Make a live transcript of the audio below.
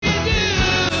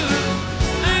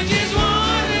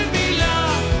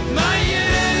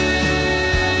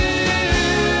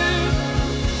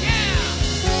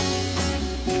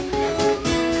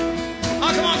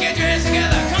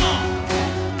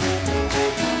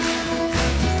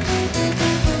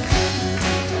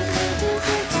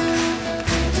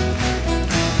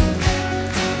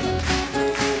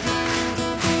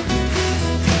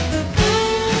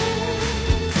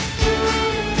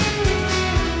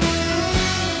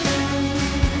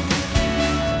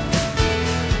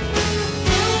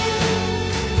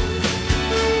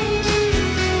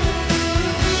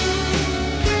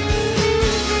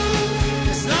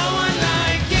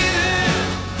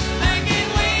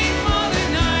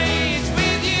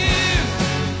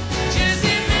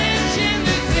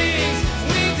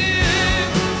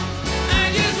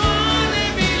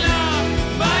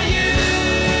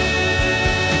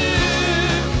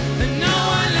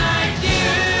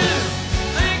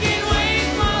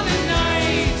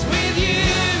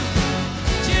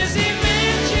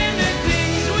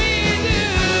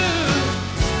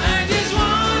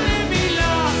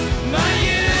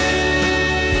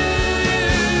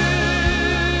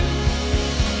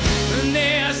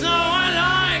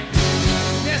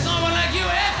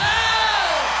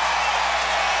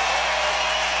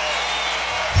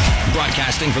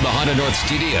Broadcasting from the Honda North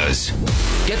Studios.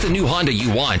 Get the new Honda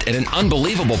you want at an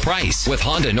unbelievable price with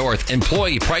Honda North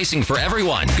employee pricing for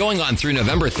everyone going on through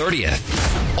November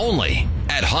 30th. Only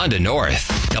at Honda North.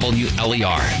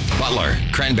 WLER, Butler,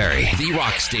 Cranberry, The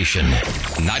Rock Station,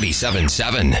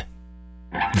 97.7.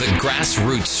 The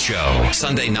Grassroots Show,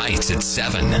 Sunday nights at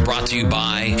 7. Brought to you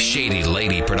by Shady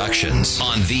Lady Productions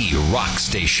on The Rock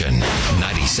Station,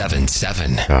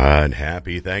 97.7. And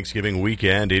happy Thanksgiving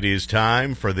weekend. It is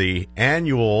time for the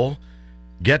annual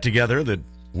get-together that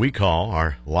we call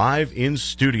our live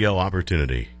in-studio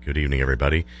opportunity. Good evening,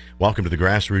 everybody. Welcome to the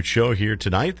Grassroots Show here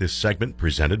tonight. This segment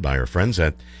presented by our friends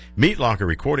at Meat Locker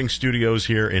Recording Studios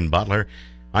here in Butler.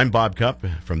 I'm Bob Cupp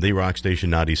from The Rock Station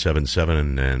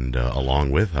 97.7, and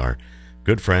along with our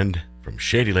good friend from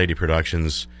Shady Lady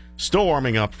Productions, still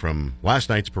warming up from last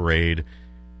night's parade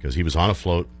because he was on a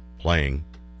float playing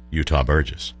Utah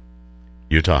Burgess.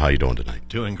 Utah, how you doing tonight?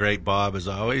 Doing great, Bob, as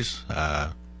always.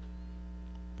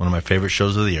 One of my favorite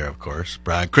shows of the year, of course.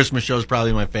 Christmas show is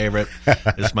probably my favorite.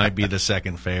 This might be the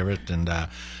second favorite. And,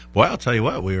 boy, I'll tell you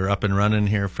what, we were up and running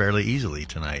here fairly easily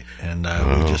tonight. And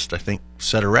we just, I think,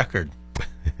 set a record.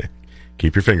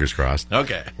 Keep your fingers crossed.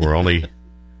 Okay. We're only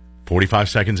 45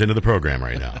 seconds into the program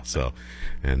right now.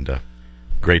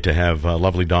 Great to have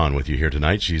lovely Dawn with you here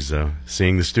tonight. She's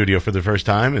seeing the studio for the first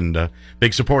time and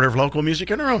big supporter of local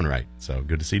music in her own right. So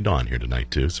good to see Dawn here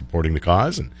tonight, too, supporting the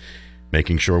cause and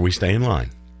making sure we stay in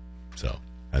line. So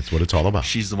that's what it's all about.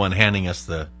 She's the one handing us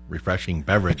the refreshing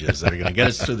beverages that are going to get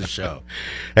us through the show.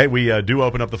 Hey, we do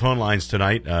open up the phone lines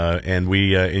tonight, and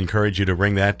we encourage you to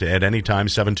ring that at any time.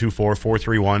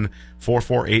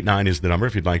 724-431-4489 is the number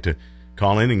if you'd like to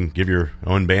call in and give your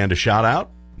own band a shout-out.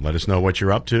 Let us know what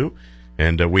you're up to.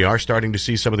 And we are starting to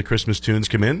see some of the Christmas tunes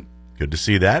come in. Good to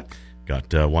see that.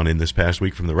 Got one in this past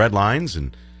week from the Red Lines,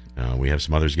 and we have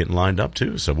some others getting lined up,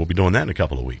 too, so we'll be doing that in a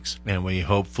couple of weeks. And we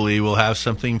hopefully will have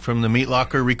something from the Meat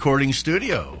Locker Recording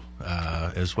Studio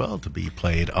as well to be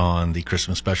played on the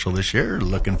Christmas special this year.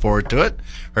 Looking forward to it.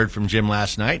 Heard from Jim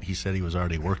last night. He said he was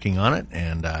already working on it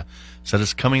and said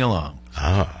it's coming along.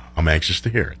 I'm anxious to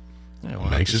hear it. Yeah,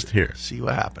 I'm anxious to hear it. See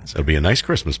what happens. It'll be a nice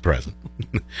Christmas present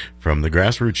from the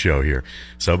Grassroots Show here.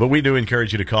 But we do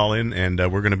encourage you to call in, and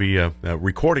we're going to be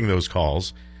recording those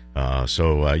calls.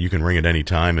 So you can ring at any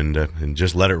time and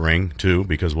just let it ring, too,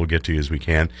 because we'll get to you as we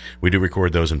can. We do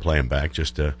record those and play them back.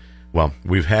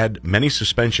 We've had many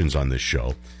suspensions on this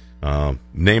show,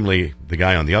 namely the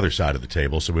guy on the other side of the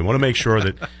table, so we want to make sure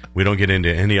that we don't get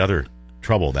into any other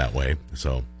trouble that way.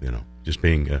 So, just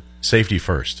being safety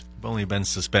first. I've only been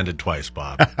suspended twice,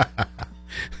 Bob.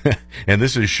 And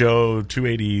this is show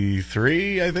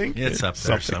 283, I think? It's up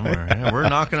there somewhere. Yeah, we're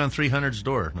knocking on 300's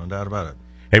door, no doubt about it.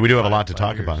 Hey, we do have a lot to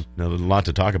talk about. A lot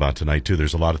to talk about tonight, too.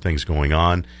 There's a lot of things going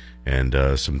on and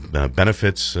some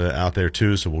benefits out there,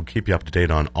 too, so we'll keep you up to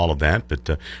date on all of that. But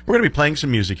we're going to be playing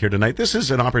some music here tonight. This is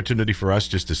an opportunity for us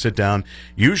just to sit down.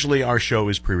 Usually our show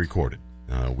is pre-recorded.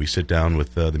 We sit down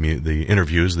with the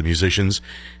interviews, the musicians,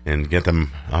 and get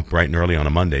them up bright and early on a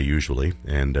Monday, usually,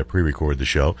 and pre-record the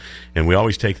show. And we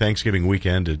always take Thanksgiving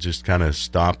weekend to just kind of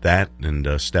stop that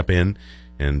and step in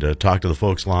and talk to the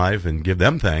folks live and give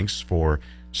them thanks for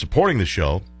supporting the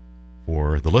show,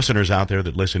 for the listeners out there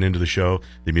that listen into the show,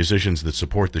 the musicians that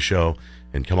support the show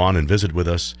and come on and visit with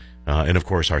us, and, of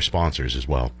course, our sponsors as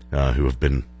well, who have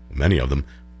been, many of them,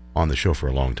 on the show for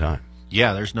a long time.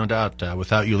 Yeah, there's no doubt.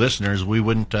 Without you listeners, we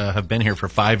wouldn't have been here for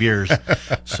 5 years.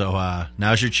 So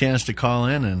now's your chance to call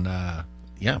in and,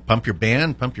 pump your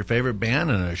band, pump your favorite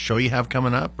band and a show you have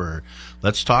coming up, or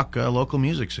let's talk local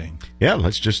music scene. Yeah,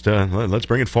 let's just let's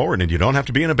bring it forward. And you don't have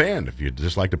to be in a band. If you'd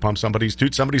just like to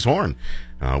toot somebody's horn,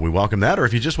 we welcome that. Or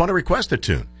if you just want to request a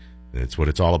tune, that's what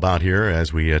it's all about here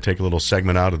as we take a little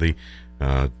segment out of the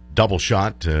double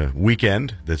shot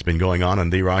weekend that's been going on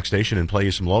The Rock Station and play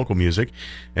you some local music.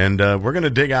 And we're going to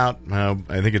dig out,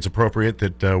 I think it's appropriate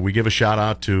that we give a shout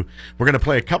out to, we're going to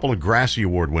play a couple of Grassy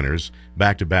Award winners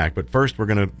back to back, but first we're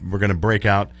going to break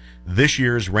out this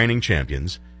year's reigning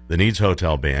champions, the Needs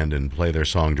Hotel Band, and play their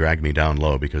song Drag Me Down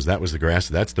Low, because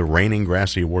that's the reigning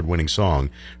Grassy Award winning song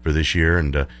for this year.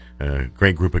 And a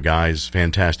great group of guys,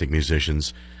 fantastic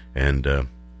musicians, and they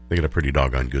got a pretty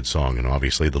doggone good song. And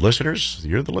obviously the listeners,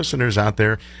 you're the listeners out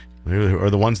there, are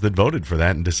the ones that voted for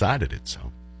that and decided it. So,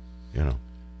 All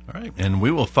right. And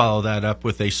we will follow that up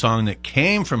with a song that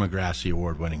came from a Grassy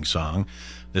Award-winning song.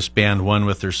 This band won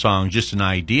with their song Just an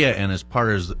Idea, and as part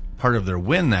of their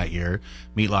win that year,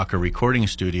 Meat Locker Recording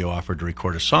Studio offered to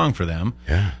record a song for them.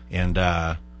 Yeah. And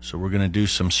so we're going to do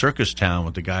some Circus Town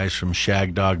with the guys from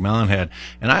Shag Dog Melonhead.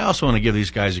 And I also want to give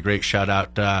these guys a great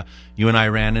shout-out. You and I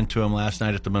ran into them last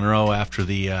night at the Monroe after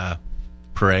the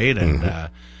parade, and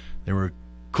they were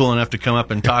cool enough to come up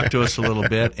and talk to us a little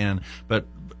bit. But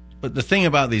the thing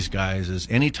about these guys is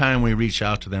anytime we reach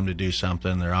out to them to do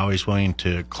something, they're always willing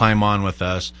to climb on with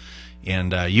us.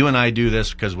 And you and I do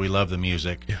this because we love the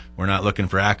music. Yeah. We're not looking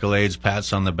for accolades,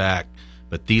 pats on the back.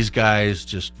 But these guys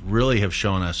just really have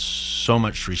shown us so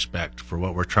much respect for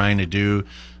what we're trying to do,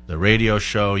 the radio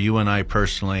show, you and I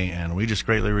personally, and we just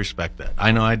greatly respect that.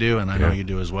 I know I do, and I know you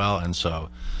do as well. And so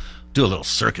do a little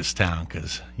circus town,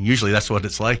 because usually that's what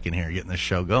it's like in here, getting this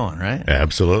show going, right?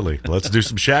 Absolutely. Let's do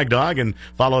some Shag Dog and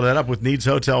follow that up with Needs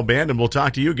Hotel Band, and we'll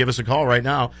talk to you. Give us a call right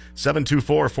now,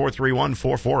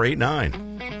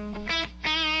 724-431-4489.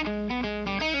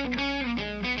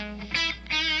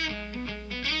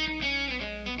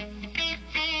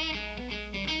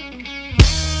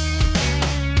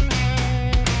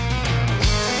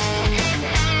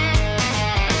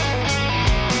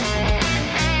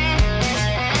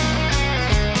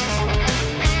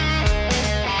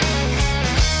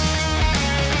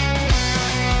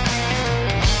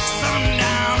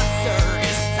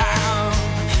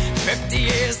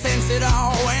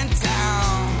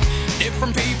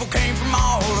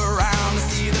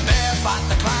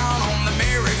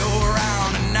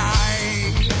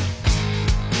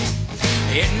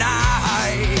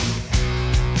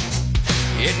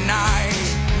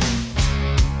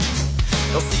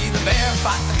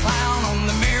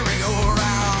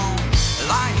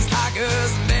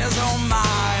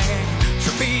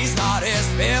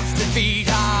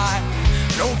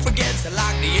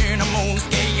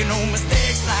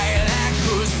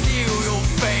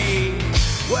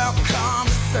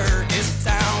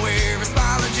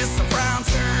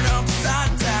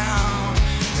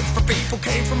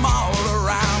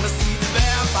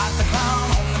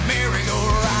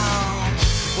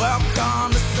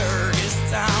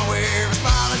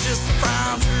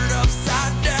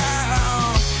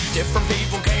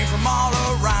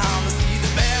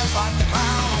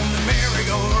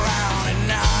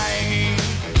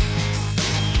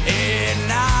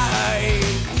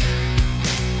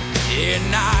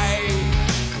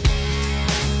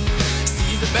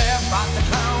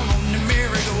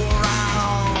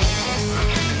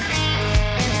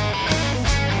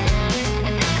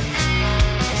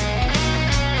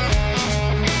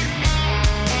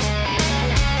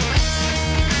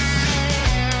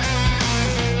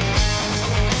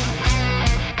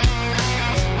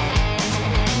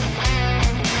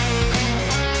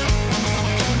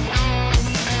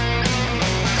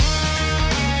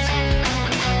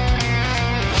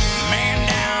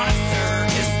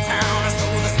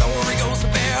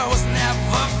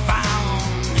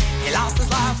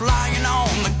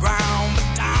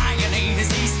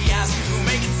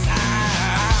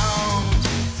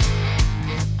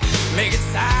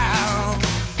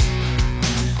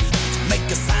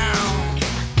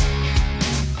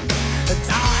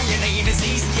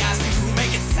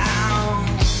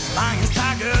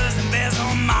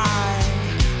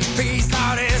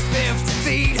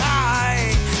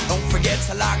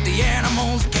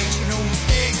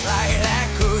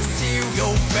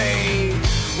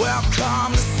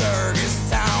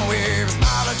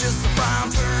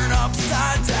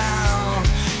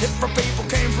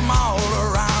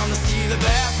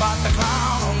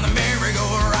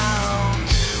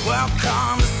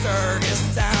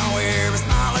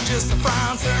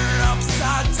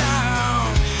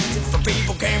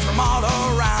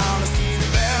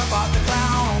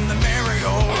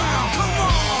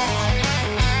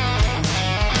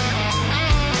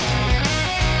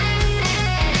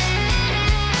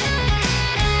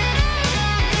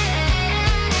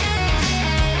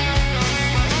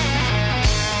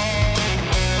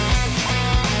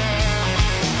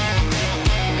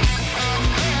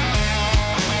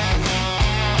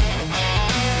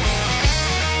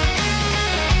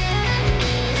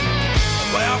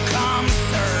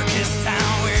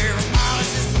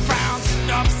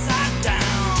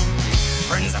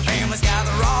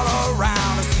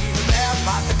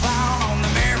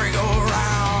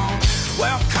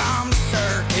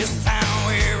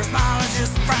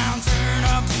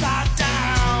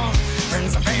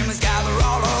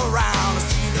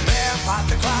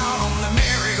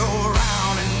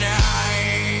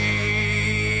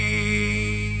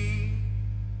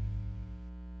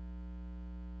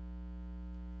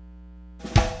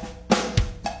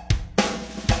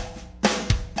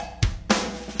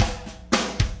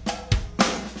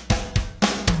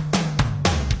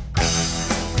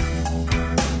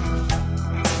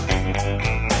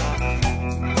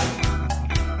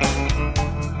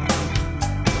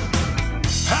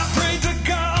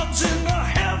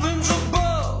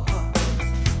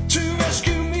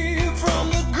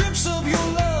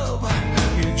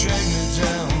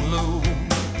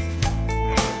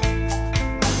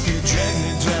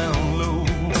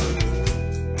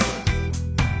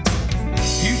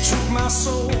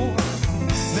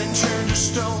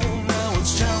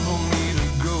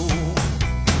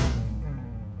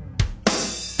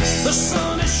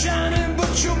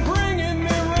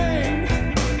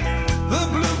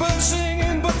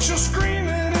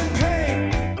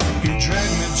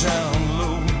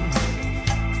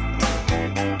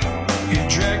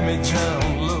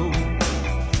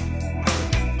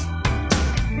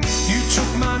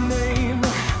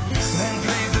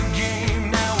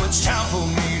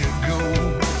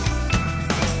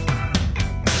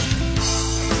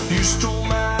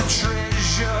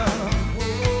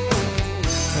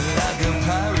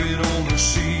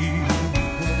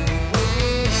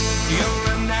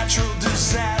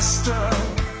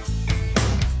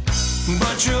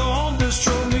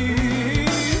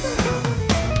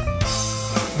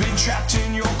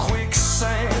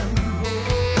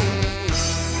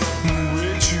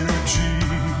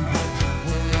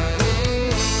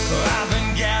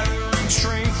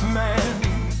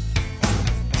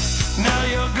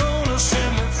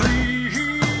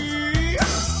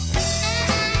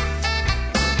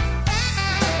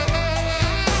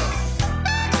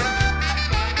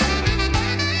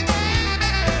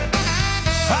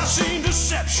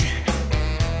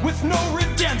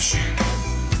 shit.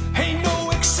 Ain't no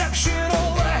exception,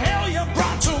 all the hell you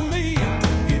brought to me.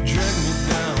 You drag me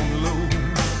down low.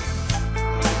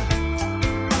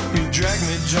 You drag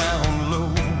me down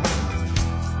low.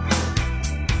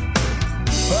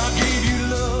 I gave you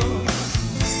love,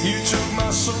 you took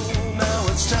my soul, now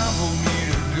it's time for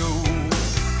me to go.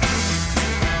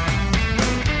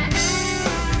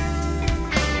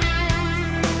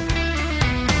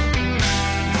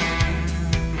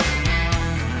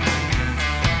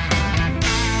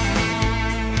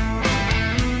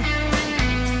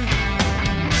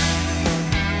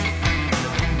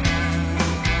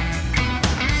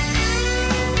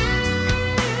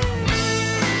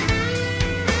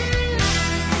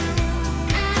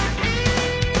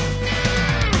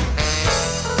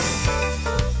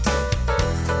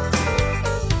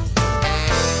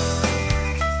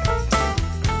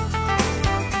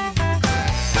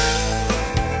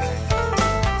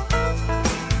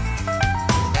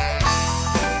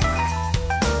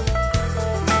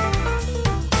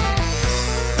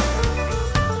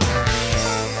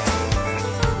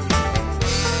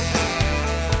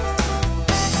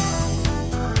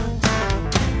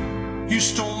 You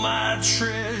stole my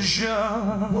treasure,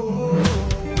 and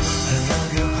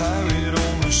like a pirate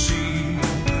on the sea.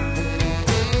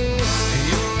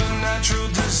 You're a natural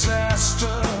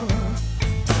disaster,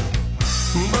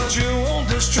 but you won't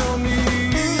destroy me.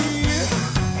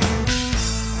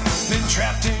 Been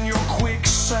trapped in your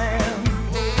quicksand,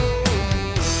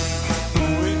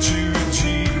 way too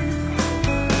deep.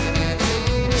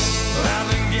 I've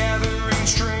been gathering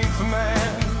strength,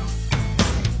 man.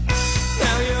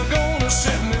 Now you're gonna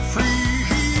set me free.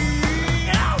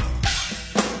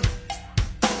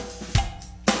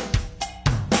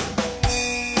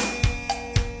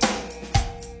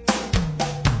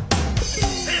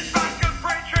 It's like a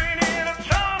freight train in a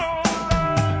tunnel.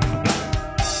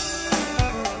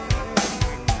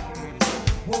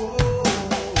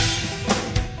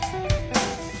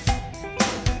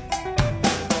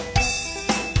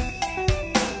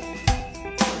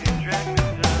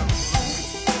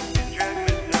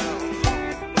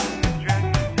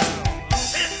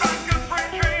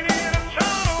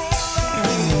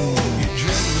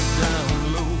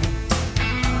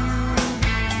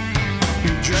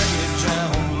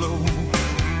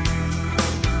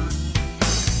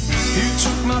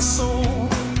 My soul,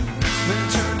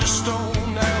 then turned to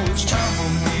stone. Now it's time for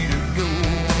me to go.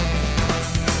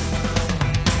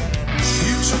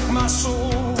 You took my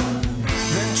soul,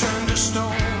 then turned to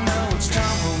stone. Now it's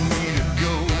time for me to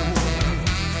go.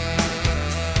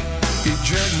 You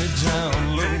dragged me down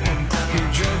low. You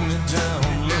dragged me down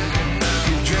low.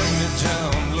 You dragged me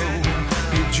down low.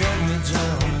 You dragged me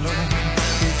down low.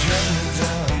 You dragged me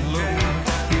down low.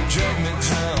 You dragged me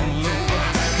down low.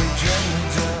 You dragged me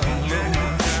down low.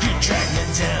 Drag me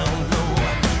down low,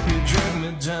 you drag me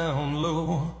down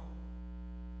low.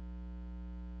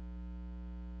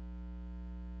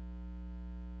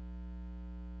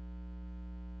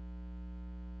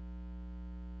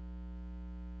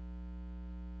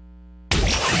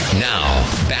 Now,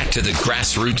 back to the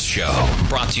Grassroots Show,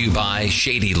 brought to you by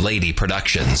Shady Lady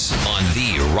Productions on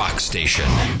the Rock Station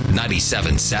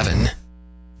 97.7.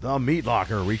 The Meat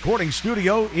Locker Recording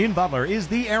Studio in Butler is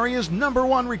the area's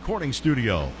 #1 recording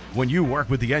studio. When you work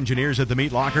with the engineers at the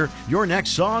Meat Locker, your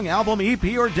next song, album,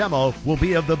 EP, or demo will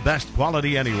be of the best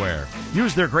quality anywhere.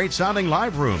 Use their great sounding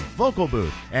live room, vocal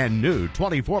booth, and new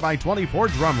 24x24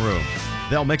 drum room.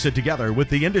 They'll mix it together with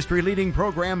the industry-leading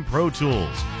program Pro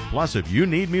Tools. Plus, if you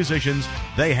need musicians,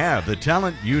 they have the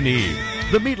talent you need.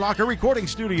 The Meat Locker Recording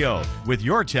Studio. With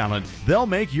your talent, they'll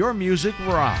make your music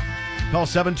rock. Call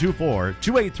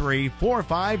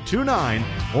 724-283-4529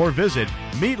 or visit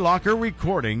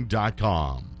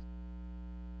meatlockerrecording.com.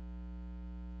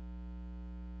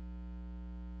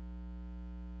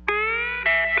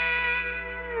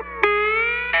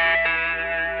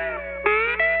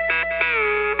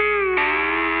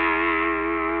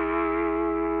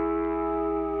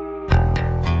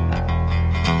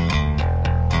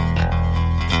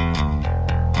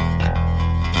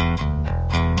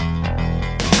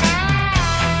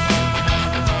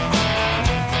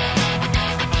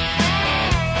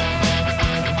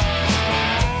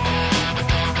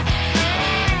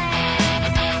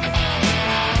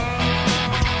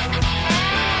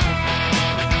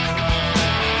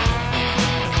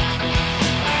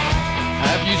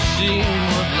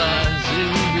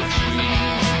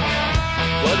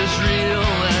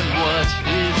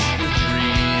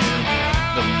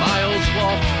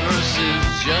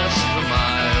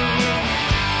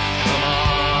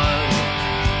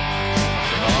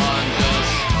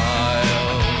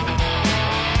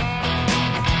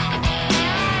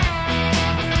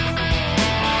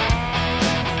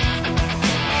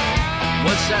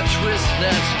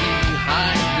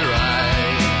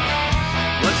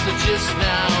 taste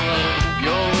now of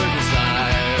your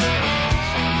desire.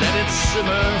 Let it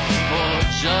simmer for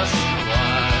just a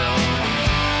while.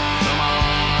 Come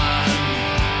on,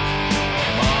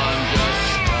 just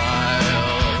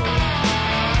smile.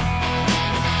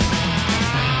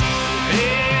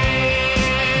 Hey,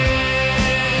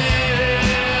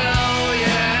 oh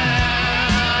yeah.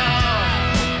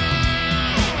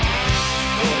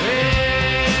 Oh,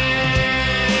 hey,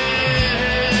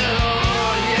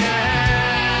 oh yeah.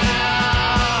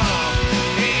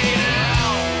 Hey now,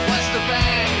 what's the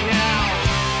bang now?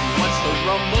 What's the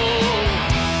rumble?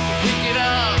 Pick it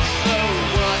up, so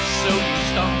what? So you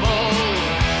stumble.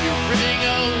 You're running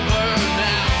over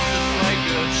now, just like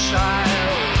a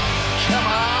child. Come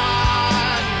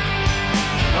on,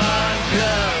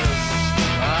 just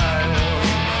smile.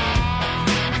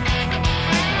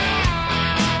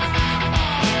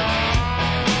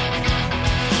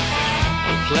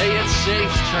 Play it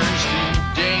safe turns to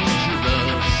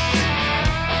dangerous.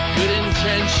 Good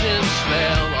intentions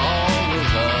fail all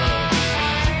of us.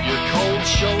 Your cold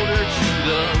shoulder to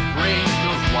the brink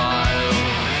of wild.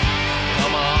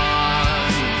 Come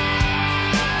on,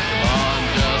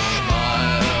 just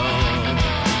smile.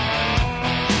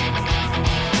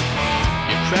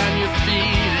 You cram your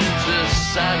feet into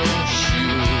saddle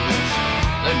shoes,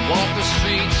 then walk the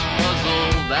streets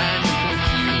puzzled and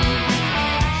confused.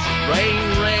 Rain,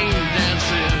 rain,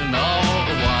 dancing all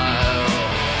the while.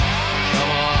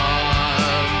 Come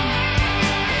on,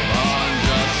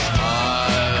 just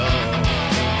smile.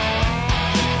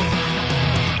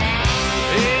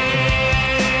 Hey,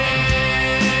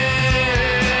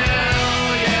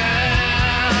 oh yeah.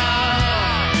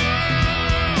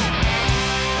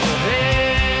 Oh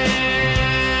hey,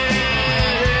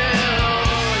 oh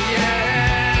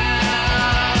yeah.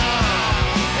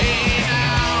 Hey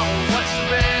now, what's the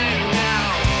bang now?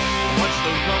 What's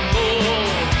the rumble?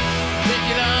 Pick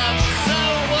it up, so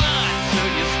what? So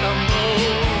you stumble.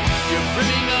 You're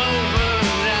brimming over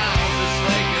now, just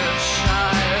like a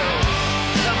child.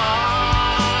 Come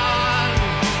on,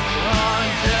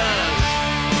 just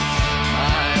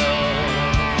smile.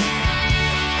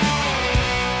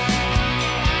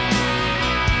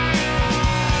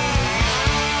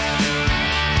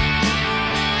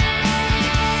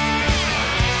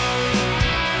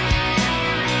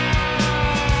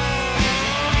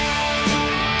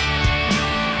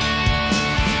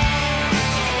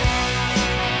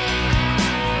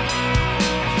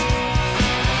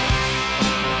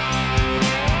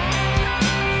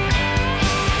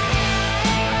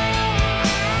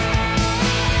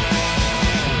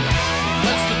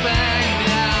 What's the bang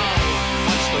now?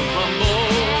 What's the rumble?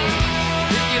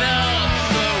 Pick it up,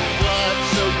 so what?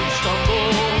 So you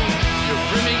stumble. You're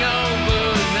brimming over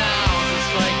now,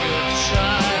 just like a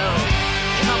child.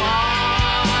 Come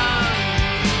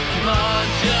on,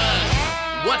 just.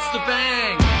 What's the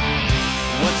bang?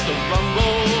 What's the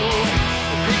rumble?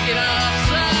 Pick it up,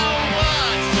 so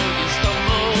what? So you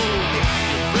stumble.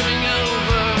 You're brimming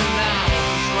over now,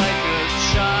 just like a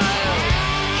child.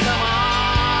 Come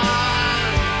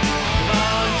on,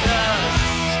 just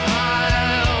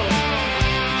smile.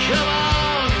 Come on, just smile. Come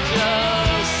on,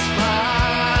 just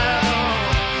smile.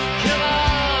 Come on,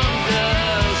 just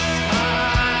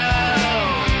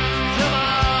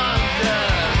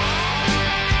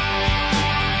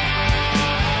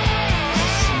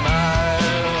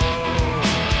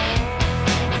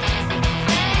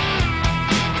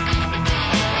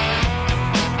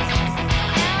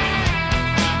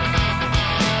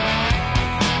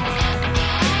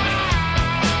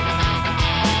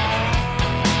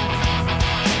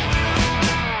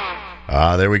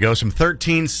There we go. Some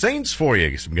 13 Saints for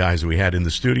you. Some guys we had in the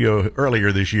studio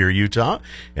earlier this year, Utah,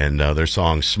 and their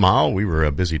song Smile. We were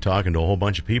busy talking to a whole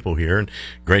bunch of people here, and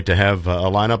great to have a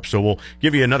lineup. So we'll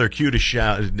give you another cue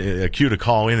to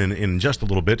call in just a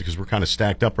little bit, because we're kind of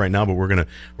stacked up right now, but we're gonna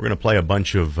play a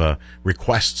bunch of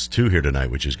requests too here tonight,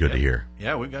 which is good to hear.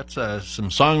 Yeah, we've got some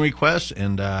song requests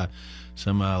and a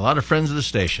lot of friends of the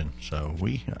station. So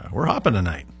we're hopping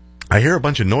tonight. I hear a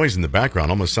bunch of noise in the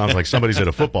background. Almost sounds like somebody's at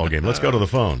a football game. Let's go to the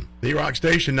phone. The Rock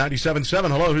Station 97.7.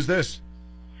 Hello, who's this?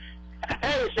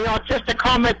 Hey, so just a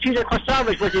comment, TJ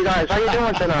Kosavic with you guys. How you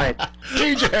doing tonight?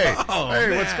 TJ. Oh, hey,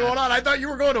 man. what's going on? I thought you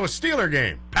were going to a Steeler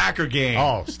game. Packer game.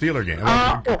 Oh, Steeler game.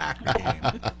 Packer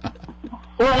game.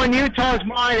 Well, in Utah's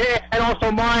mind, and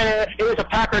also mine, it was a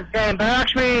Packer game. But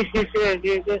actually, if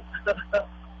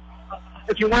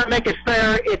you want to make it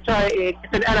fair, it's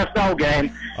an NFL game.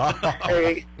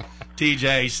 Hey,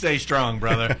 TJ, stay strong,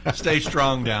 brother. Stay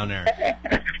strong down there.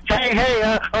 hey,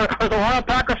 there's a lot of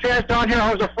Packer fans down here.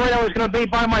 I was afraid I was going to be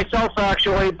by myself,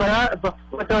 actually, but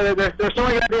there's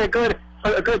only going to be a good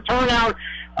a good turnout.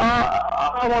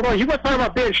 Although you were talking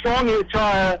about being strong,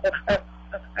 Utah.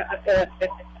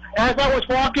 As I was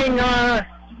walking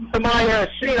to my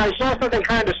seat, I saw something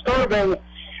kind of disturbing.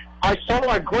 I saw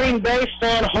a Green Bay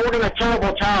fan holding a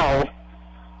terrible towel.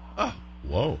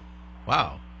 Whoa.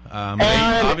 Wow. They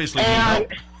obviously need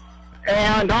help.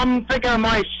 And I'm thinking to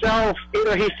myself,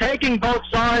 either he's taking both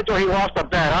sides or he lost a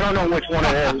bet. I don't know which one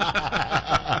it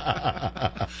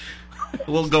is.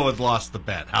 We'll go with lost the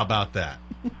bet. How about that?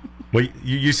 Well,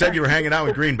 you said you were hanging out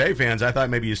with Green Bay fans. I thought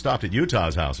maybe you stopped at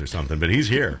Utah's house or something, but he's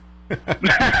here.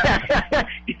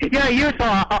 Yeah,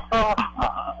 Utah.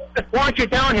 Why aren't you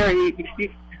down here?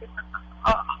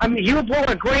 I mean, you blew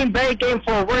a Green Bay game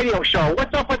for a radio show.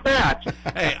 What's up with that?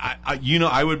 Hey,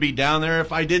 I would be down there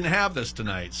if I didn't have this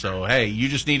tonight. So, hey, you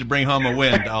just need to bring home a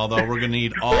win, although we're going to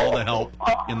need all the help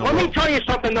in the Let world. me tell you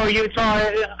something, though,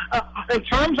 Utah. In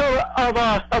terms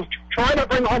of trying to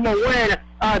bring home a win,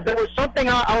 there was something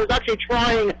I was actually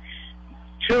trying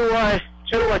to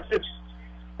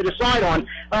decide on.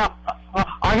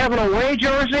 I have an away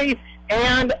jersey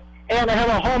and I have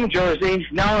a home jersey.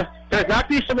 Now, there's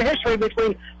actually some history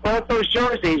between both those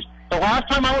jerseys. The last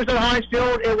time I was at Heinz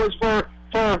Field, it was for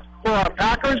a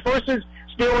Packers versus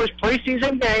Steelers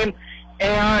preseason game,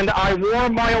 and I wore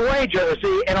my away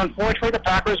jersey, and unfortunately the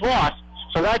Packers lost.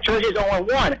 So that jersey is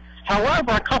only one.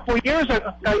 However, a couple years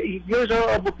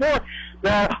before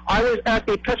that, I was at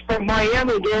the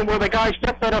Pittsburgh-Miami game where the guy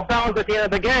stepped out of bounds at the end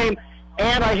of the game,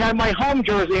 and I had my home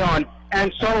jersey on.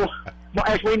 And so,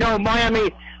 as we know,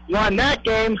 Miami won that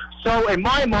game, so in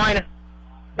my mind,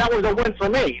 that was a win for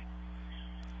me.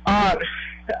 So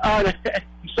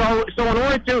in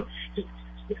order to,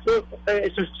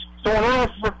 for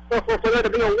there to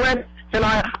be a win, then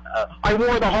I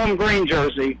wore the home green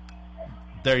jersey.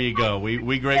 There you go.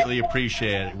 We greatly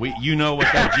appreciate it. You know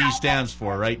what that G stands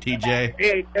for, right, TJ?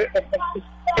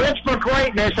 It's for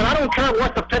greatness, and I don't care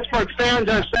what the Pittsburgh fans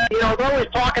are saying. You know, they're always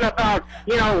talking about,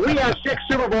 we have 6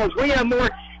 Super Bowls, we have more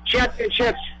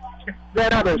championships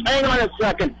than others. Hang on a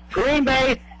second. Green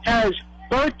Bay has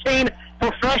 13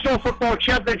 professional football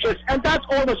championships, and that's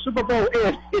all the Super Bowl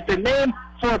is. It's a name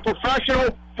for a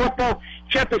professional football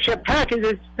championship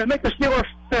package. To make the Steelers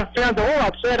fans all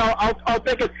upset, I'll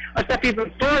take it a step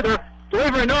even further.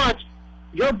 Believe it or not,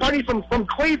 your buddy from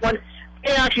Cleveland,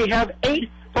 they actually have 8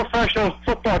 professional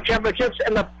football championships,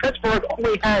 and the Pittsburgh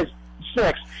only has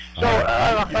 6. So,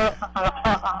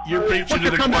 you're preaching to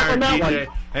the choir, TJ.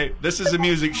 Hey, this is a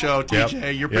music show,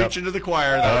 TJ. You're preaching to the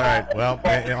choir, though. All right. Well,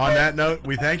 on that note,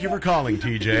 we thank you for calling,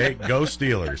 TJ. Go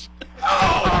Steelers.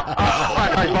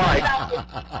 Bye.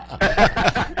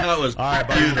 That was All right,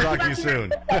 buddy. We'll talk to you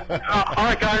soon. All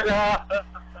right, guys.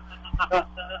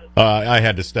 I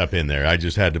had to step in there. I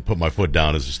just had to put my foot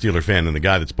down as a Steeler fan and the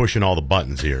guy that's pushing all the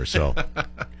buttons here. So,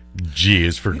 G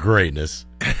is for greatness.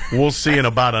 We'll see in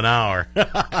about an hour. Oh,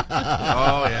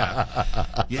 yeah.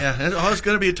 Yeah, it's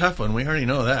going to be a tough one. We already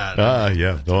know that.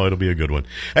 Yeah. Oh, it'll be a good one.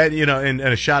 And, and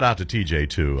a shout-out to TJ,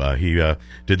 too. He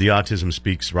did the Autism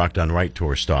Speaks Rock Down Right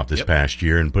tour stop this past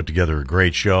year and put together a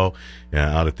great show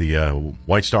out at the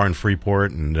White Star in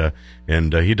Freeport.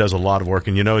 And he does a lot of work.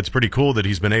 And, it's pretty cool that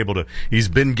he's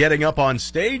been getting up on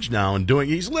stage now and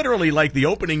he's literally like the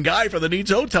opening guy for the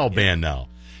Needs Hotel Band now.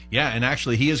 Yeah, and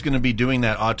actually he is going to be doing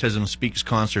that Autism Speaks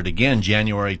concert again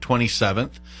January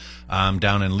 27th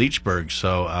down in Leechburg.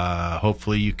 So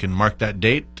hopefully you can mark that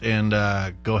date and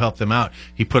go help them out.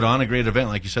 He put on a great event.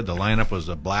 Like you said, the lineup was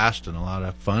a blast and a lot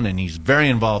of fun, and he's very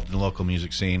involved in the local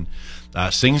music scene.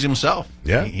 Sings himself.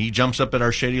 Yeah. He jumps up at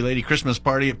our Shady Lady Christmas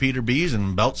party at Peter B's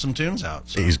and belts some tunes out.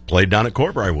 So. He's played down at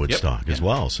Corbry Woodstock as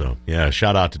well. So, yeah,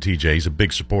 shout out to TJ. He's a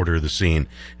big supporter of the scene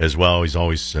as well. He's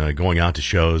always going out to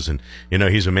shows, and,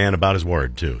 he's a man about his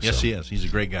word, too. Yes, so. he is. He's a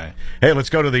great guy. Hey, let's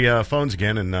go to the phones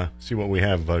again and see what we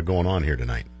have going on here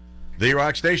tonight. The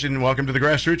Rock Station, welcome to the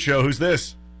Grassroots Show. Who's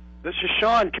this? This is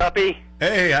Sean Cuppy.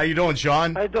 Hey, how you doing,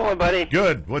 Sean? How you doing, buddy?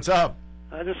 Good. What's up?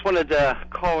 I just wanted to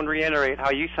call and reiterate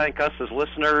how you thank us as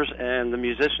listeners and the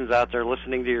musicians out there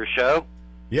listening to your show.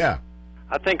 Yeah.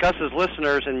 I think us as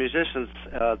listeners and musicians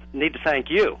need to thank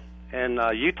you and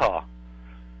Utah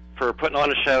for putting on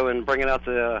a show and bringing out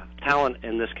the talent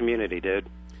in this community, dude.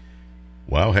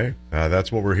 Well, hey,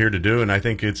 that's what we're here to do, and I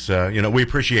think it's we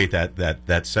appreciate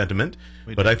that sentiment.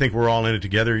 But I think we're all in it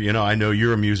together. I know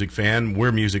you're a music fan.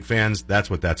 We're music fans. That's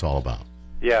what that's all about.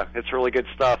 Yeah, it's really good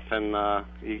stuff, and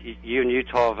you and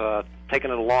Utah have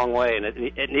taken it a long way, and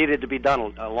it needed to be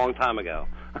done a long time ago.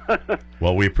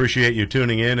 Well, we appreciate you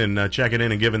tuning in and checking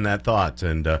in and giving that thought,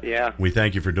 and we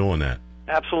thank you for doing that.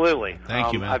 Absolutely.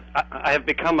 Thank you, man. I have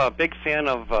become a big fan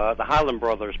of the Highland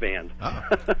Brothers Band. Oh.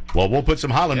 Well, we'll put some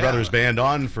Highland Brothers Band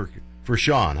on for for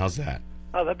Sean. How's that?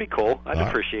 Oh, that'd be cool. I'd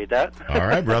appreciate that. All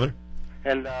right, brother.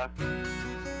 And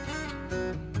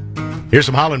Here's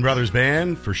some Holland Brothers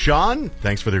Band for Sean.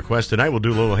 Thanks for the request tonight. We'll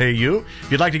do a little Hey You.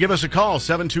 If you'd like to give us a call,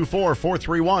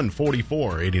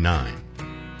 724-431-4489.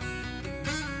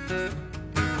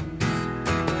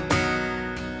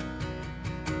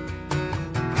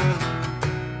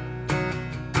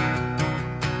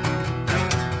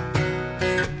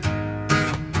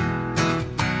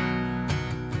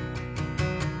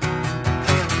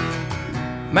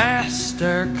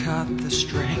 Master, cut the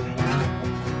string,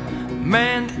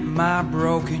 mend my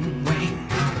broken wing.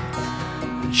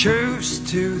 Choose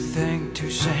to think, to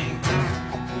sing,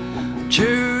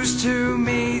 choose to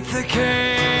meet the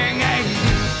king. Hey,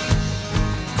 you.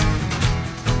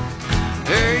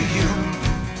 Hey, you.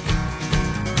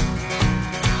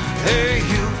 Hey,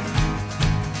 you.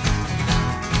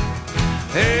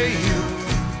 Hey, you.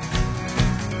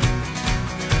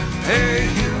 Hey,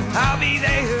 you. I'll be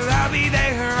there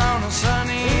on a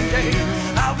sunny day.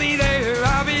 I'll be there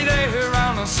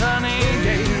on a sunny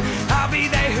day. I'll be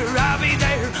there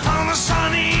on a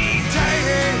sunny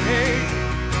day.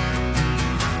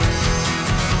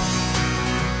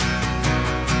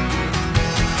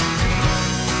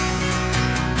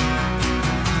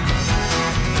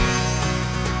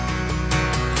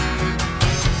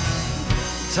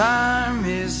 Time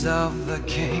is of the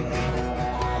king.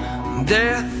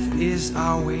 Death is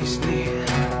always near.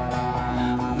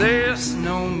 There's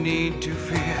no need to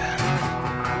fear.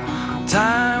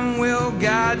 Time will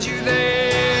guide you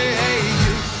there.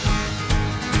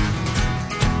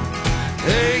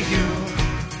 Hey you.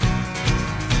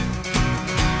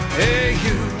 Hey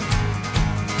you.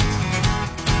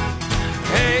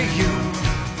 Hey you.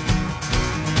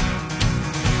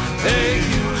 Hey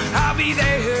you. I'll be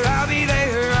there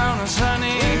on a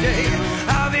sunny day.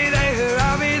 I'll be there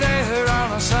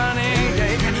on a sunny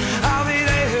day. I'll be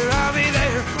there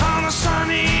on a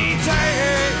sunny day.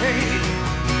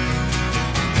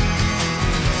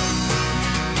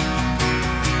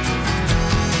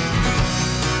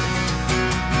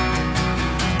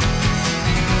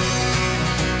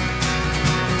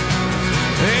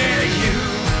 Hey you.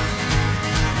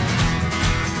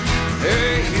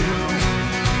 Hey you.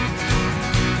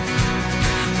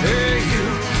 Hey you.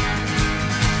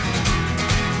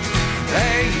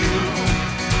 Hey you.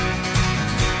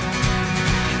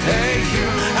 Hey you.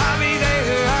 I'll be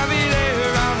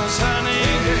there on a sunny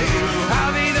day.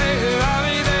 I'll be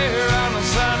there on a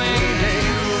sunny day.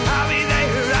 I'll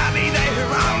be there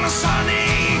on a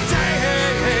sunny day.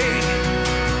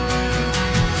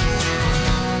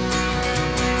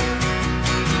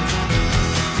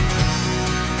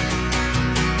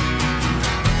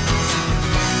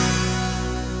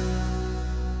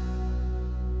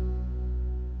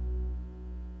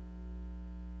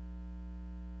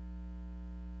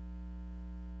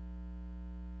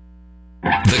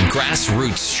 The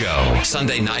Grassroots Show,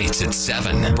 Sunday nights at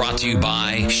 7. Brought to you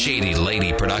by Shady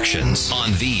Lady Productions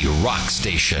on the Rock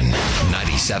Station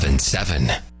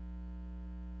 97.7.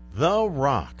 The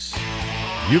Rocks.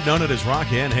 You've known it as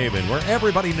Rock and Haven, where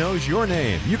everybody knows your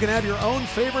name. You can have your own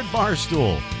favorite bar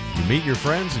stool. You meet your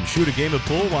friends and shoot a game of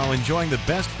pool while enjoying the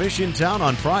best fish in town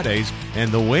on Fridays.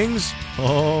 And the wings?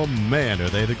 Oh, man, are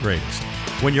they the greatest.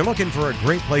 When you're looking for a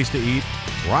great place to eat,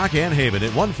 Rock and Haven at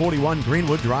 141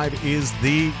 Greenwood Drive is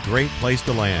the great place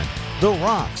to land. The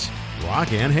Rocks.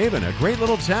 Rock and Haven, a great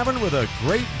little tavern with a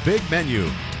great big menu.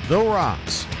 The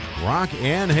Rocks. Rock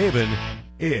and Haven.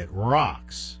 It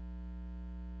rocks.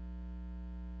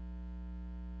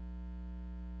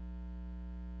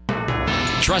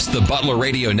 Trust the Butler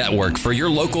Radio Network for your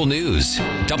local news.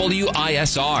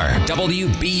 WISR,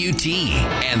 WBUT,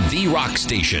 and The Rock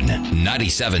Station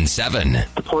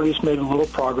 97.7. The party's made a little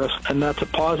progress, and that's a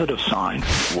positive sign.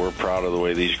 We're proud of the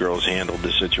way these girls handled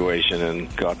the situation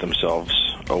and got themselves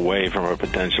away from a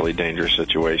potentially dangerous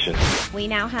situation. We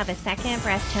now have a second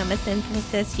breast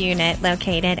tomosynthesis unit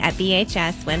located at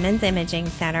BHS Women's Imaging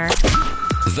Center.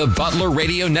 The Butler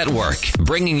Radio Network,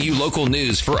 bringing you local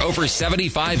news for over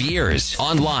 75 years.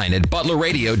 Online at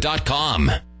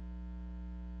butlerradio.com.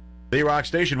 The Rock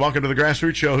Station, welcome to the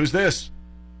Grassroots Show. Who's this?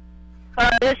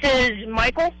 This is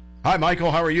Michael. Hi,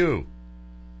 Michael. How are you?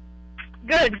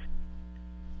 Good.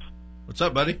 What's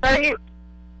up, buddy? How are you?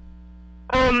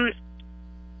 Can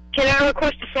I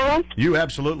request a song? You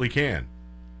absolutely can.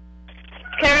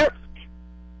 Can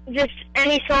I, just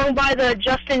any song by the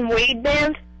Justin Wade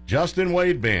Band? Justin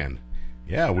Wade Band.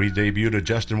 Yeah, we debuted a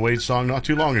Justin Wade song not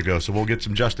too long ago, so we'll get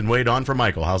some Justin Wade on for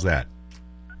Michael. How's that?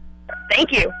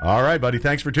 Thank you. All right, buddy.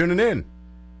 Thanks for tuning in.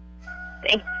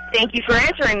 Thank you for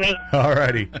answering me. All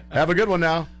righty. Have a good one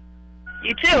now.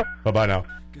 You too. Bye-bye now.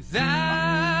 'Cause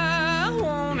I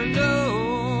wanna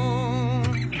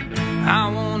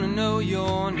know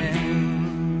your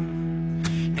name,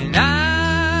 and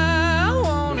I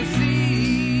wanna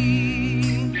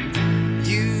see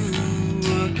you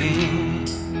again.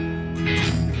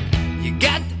 You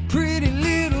got the pretty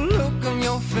little look on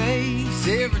your face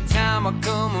every time I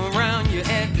come around. You're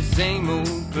at the same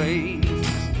old place.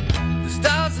 The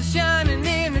stars are shining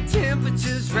and the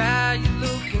temperature's right. You're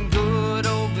looking good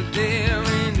over there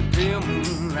in the pale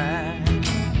moonlight.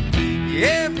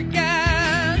 Every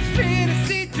guy's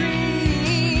fantasy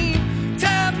dream,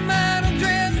 top model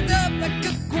dressed up like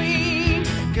a queen.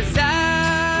 'Cause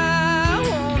I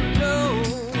wanna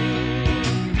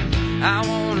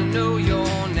know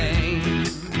your name,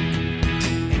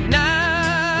 and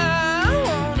I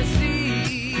wanna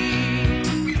see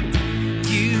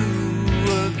you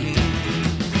again.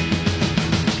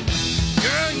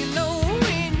 Girl, you know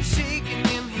when you're shaking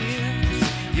them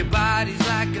hips, your body's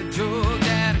like a drug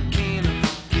that I can't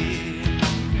forget.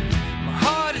 My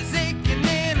heart is aching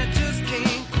and I just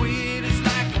can't quit. It's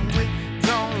like I'm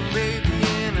withdrawn, baby,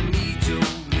 and I need your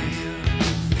lips.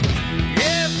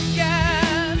 Every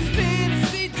guy's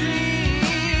fantasy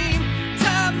dream,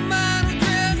 top model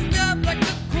dressed up like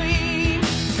a queen.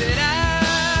 Said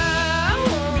I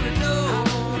wanna know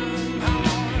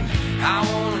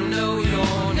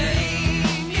your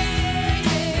name,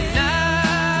 and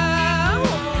I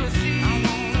wanna see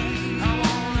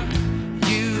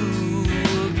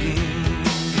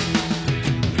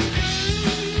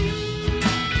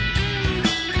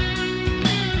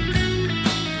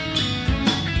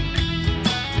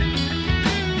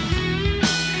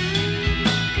you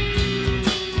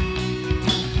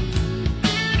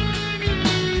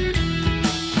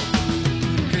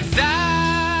again. Cause I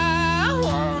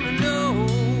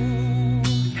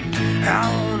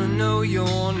wanna know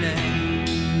your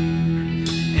name,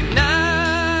 and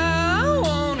I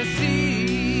wanna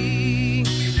see you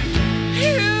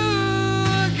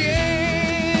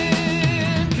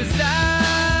again. 'Cause I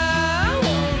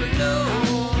wanna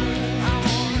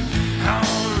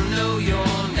know your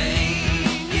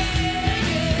name,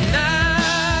 and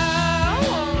I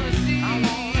wanna see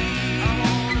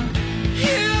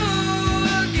you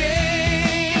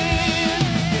again.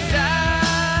 'Cause I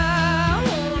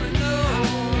wanna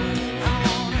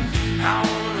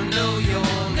know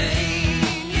your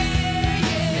name,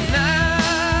 and I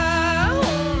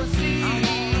wanna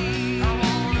see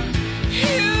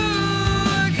you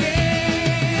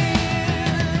again.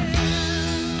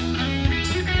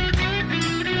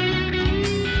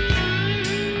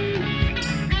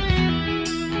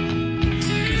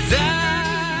 'Cause I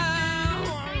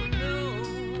wanna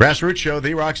know. Grassroots Show,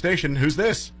 The Rock Station. Who's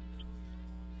this?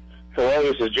 Hello,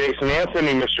 this is Jason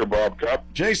Anthony, Mr. Bob Cup.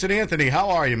 Jason Anthony, how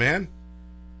are you, man?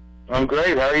 I'm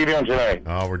great. How are you doing tonight?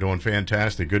 Oh, we're doing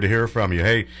fantastic. Good to hear from you.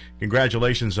 Hey,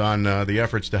 congratulations on the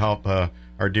efforts to help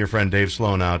our dear friend Dave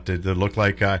Sloan out. It looked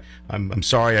like I'm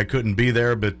sorry I couldn't be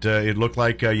there, but it looked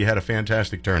like you had a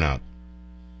fantastic turnout.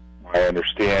 I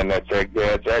understand. That's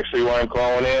actually why I'm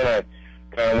calling in. I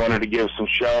kind of wanted to give some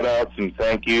shout-outs and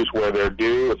thank yous where they're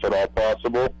due, if at all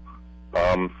possible.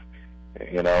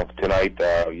 Tonight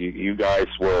you guys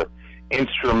were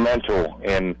instrumental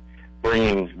in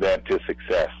bringing that to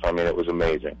success. I mean, it was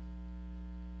amazing.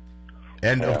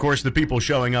 And, of course, the people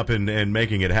showing up and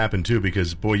making it happen, too,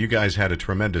 because, boy, you guys had a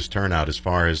tremendous turnout as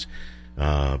far as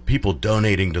people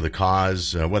donating to the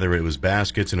cause, whether it was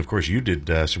baskets. And, of course, you did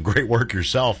some great work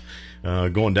yourself,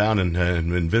 going down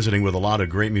and visiting with a lot of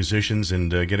great musicians and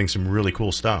getting some really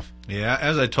cool stuff. Yeah,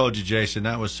 as I told you, Jason,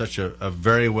 that was such a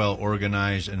very well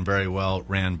organized and very well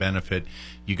ran benefit.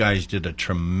 You guys did a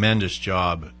tremendous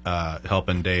job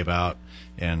helping Dave out,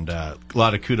 and a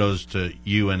lot of kudos to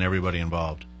you and everybody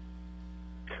involved.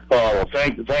 Oh, well,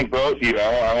 thank both of you.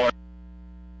 I want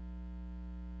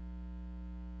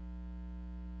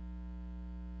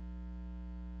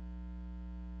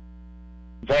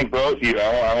thank both of you.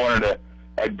 I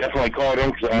definitely called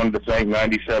in because I wanted to thank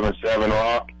 97.7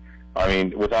 Rock. I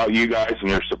mean, without you guys and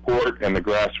your support and the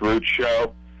Grassroots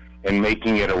Show and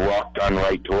making it a Rock Done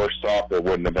Right tour stop, it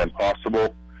wouldn't have been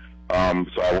possible.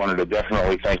 So I wanted to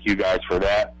definitely thank you guys for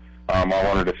that. I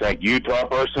wanted to thank Utah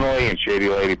personally and Shady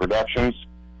Lady Productions.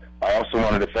 I also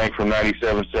wanted to thank from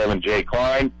 97.7 Jay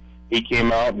Klein. He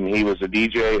came out and he was the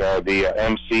DJ, the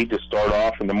MC to start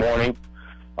off in the morning.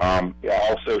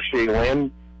 Also Shay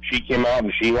Lynn, she came out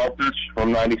and she helped us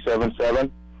from 97.7.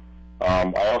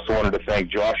 I also wanted to thank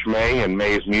Josh May and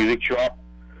May's Music Shop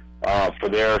for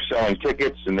their selling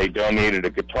tickets, and they donated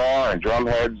a guitar and drum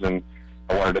heads. And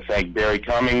I wanted to thank Barry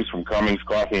Cummings from Cummings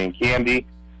Coffee and Candy.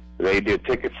 They did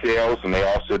ticket sales, and they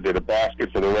also did a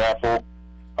basket for the raffle.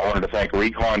 I wanted to thank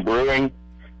Recon Brewing.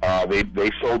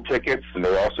 They sold tickets, and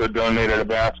they also donated a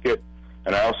basket.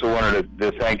 And I also wanted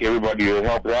to thank everybody who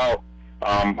helped out.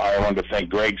 I wanted to thank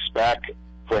Greg Speck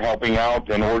for helping out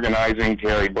and organizing,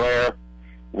 Terry Blair,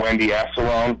 Wendy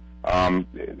Assalone.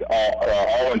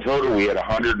 All in total, we had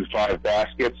 105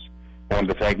 baskets. I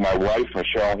wanted to thank my wife,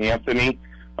 Michelle Anthony,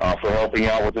 for helping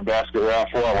out with the basket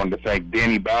raffle. I wanted to thank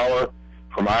Danny Bauer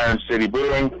from Iron City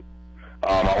Brewing.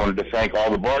 I wanted to thank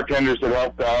all the bartenders that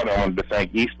helped out. I wanted to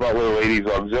thank East Butler Ladies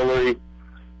Auxiliary.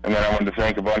 And then I wanted to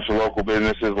thank a bunch of local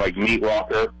businesses like Meat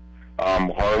Locker,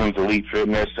 Harlan's Elite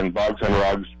Fitness, and Bugs and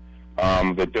Rugs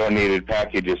that donated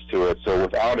packages to it. So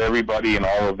without everybody and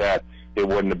all of that, it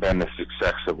wouldn't have been the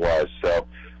success it was. So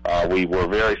we were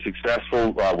very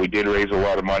successful. We did raise a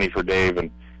lot of money for Dave, and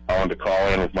I wanted to call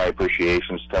in with my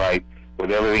appreciations tonight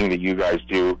with everything that you guys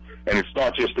do. And it's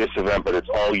not just this event, but it's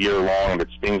all year long, and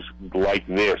it's things like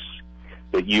this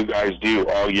that you guys do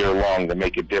all year long to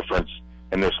make a difference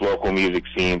in this local music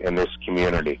scene in this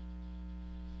community.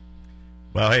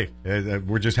 Well, hey,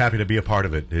 we're just happy to be a part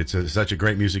of it. It's such a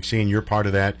great music scene. You're part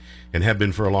of that and have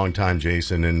been for a long time,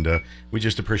 Jason, and we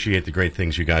just appreciate the great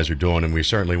things you guys are doing, and we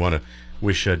certainly want to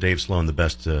wish Dave Sloan the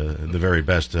best, the very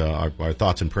best. Our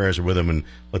thoughts and prayers are with him, and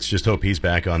let's just hope he's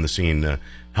back on the scene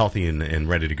healthy and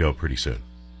ready to go pretty soon.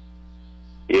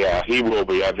 Yeah, he will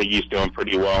be. I think he's doing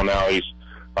pretty well now. He's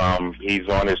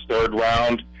on his third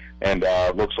round, and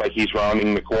looks like he's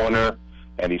rounding the corner,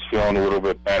 and he's feeling a little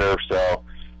bit better, so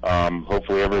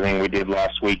hopefully everything we did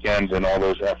last weekend and all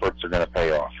those efforts are going to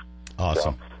pay off.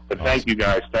 Awesome. But thank you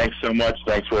guys. Thanks so much.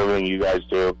 Thanks for everything you guys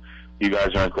do. You guys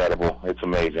are incredible. It's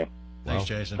amazing. Thanks,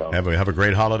 Jason. So, Have a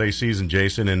great holiday season,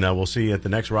 Jason, and we'll see you at the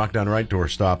next Rock Down Right Tour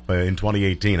stop in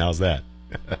 2018. How's that?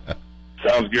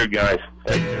 sounds good, guys.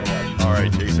 Thank you very much. All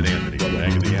right, Jason Anthony,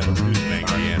 Bang of the Anthem, producer Bang of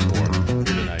the Anthem,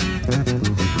 here tonight.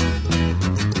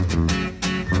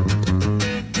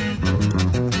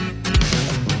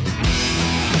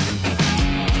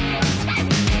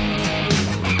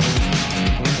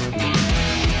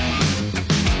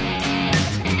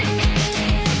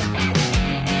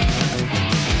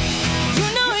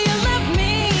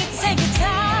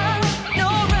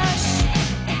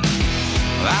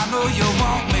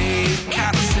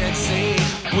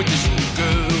 With this little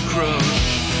girl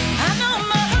crush, I know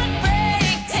my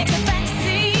heartbreak takes a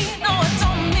backseat. No, it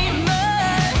don't mean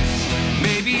much.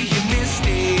 Maybe your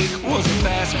mistake was a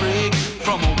fast break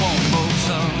from a one more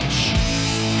touch.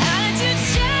 How did you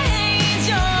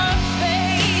change your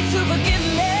fate to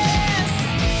forgiveness?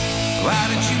 Why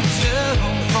did you turn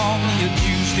from the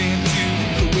accused into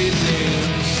the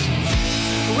witness?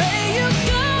 Where you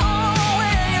go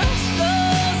when your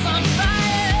soul's on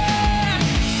fire?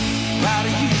 How do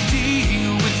you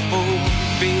deal with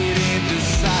forbidden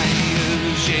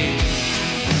desires? Yeah.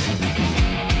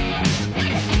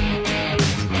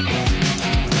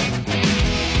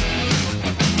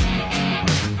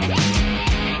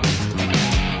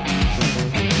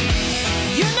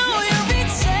 You know you're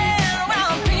reaching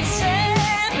around, reaching,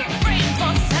 praying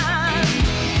for time.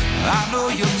 I know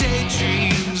your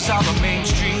daydreams are the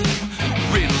mainstream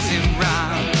riddles and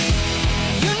rhymes.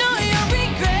 You know your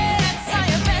regrets are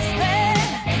your best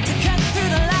bet to cut through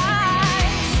the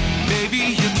lies. Maybe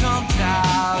you're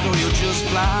tongue-tied or you're just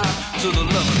blind to the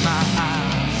love of my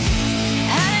eyes.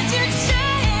 How did you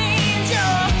change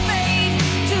your faith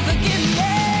to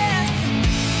forgiveness?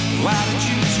 Why did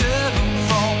you turn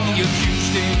from the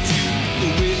accused into the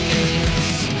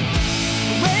witness?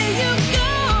 Where you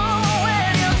go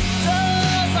when your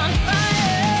soul's on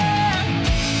fire?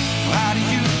 How do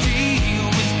you deal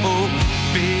with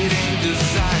forbidden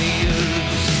desires?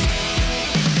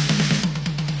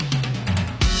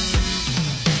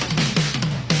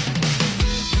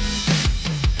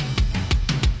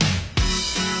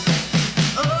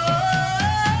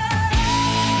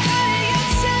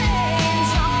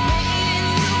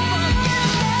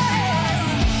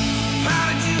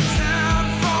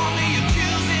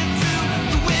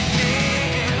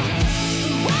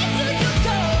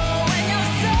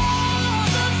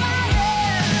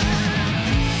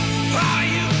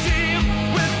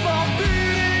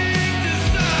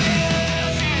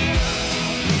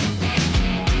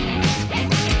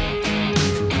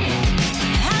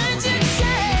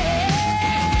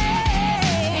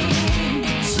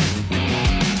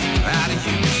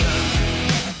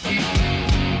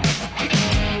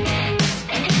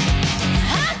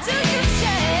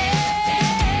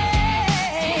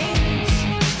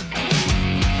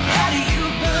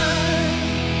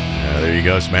 There you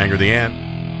go, Smanger the Ant.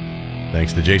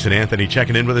 Thanks to Jason Anthony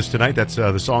checking in with us tonight. That's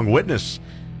the song Witness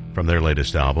from their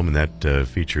latest album, and that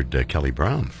featured Kelly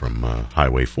Brown from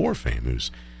Highway 4 fame,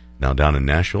 who's now down in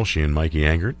Nashville. She and Mikey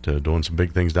Angert doing some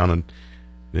big things down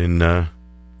in the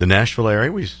Nashville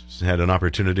area. We had an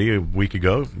opportunity a week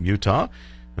ago in Utah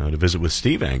to visit with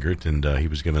Steve Angert, and he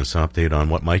was giving us an update on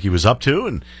what Mikey was up to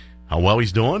and how well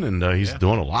he's doing, and he's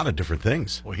doing a lot of different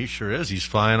things. Well, he sure is. He's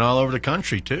flying all over the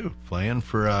country, too, playing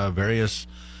for various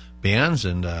bands,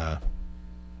 and there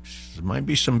might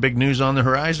be some big news on the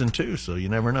horizon, too, so you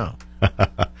never know.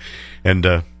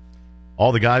 And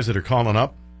all the guys that are calling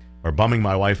up are bumming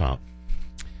my wife out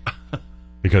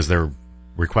because they're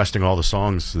requesting all the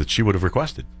songs that she would have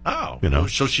requested. Oh, you know,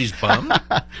 so she's bummed?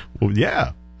 Well,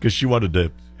 yeah, because she wanted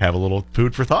to have a little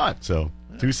food for thought, so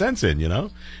 2 cents in, you know.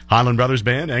 Highland Brothers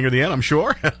Band, Anger the Ant, I'm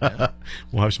sure.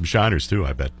 We'll have some shiners, too,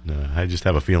 I bet. I just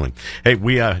have a feeling. Hey,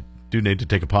 we do need to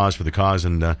take a pause for the cause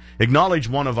and acknowledge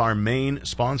one of our main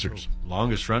sponsors.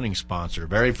 Longest-running sponsor.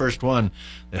 Very first one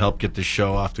that helped get this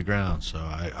show off the ground. So,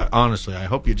 I honestly, I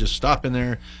hope you just stop in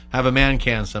there, have a man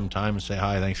can sometime, and say,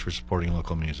 hi, thanks for supporting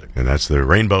local music. And that's the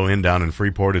Rainbow Inn down in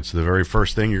Freeport. It's the very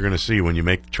first thing you're going to see when you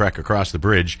make the trek across the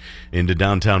bridge into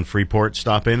downtown Freeport.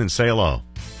 Stop in and say hello.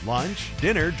 Lunch,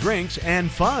 dinner, drinks, and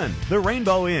fun. The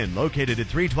Rainbow Inn, located at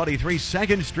 323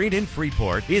 2nd Street in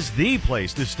Freeport, is the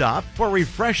place to stop for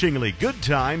refreshingly good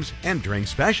times and drink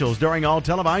specials during all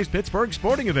televised Pittsburgh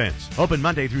sporting events. Open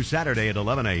Monday through Saturday at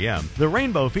 11 a.m., the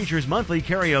Rainbow features monthly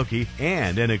karaoke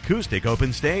and an acoustic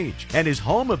open stage and is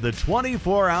home of the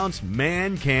 24-ounce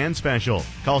Man Can Special.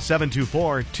 Call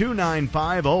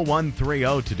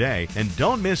 724-295-0130 today and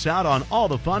don't miss out on all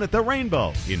the fun at the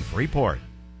Rainbow in Freeport.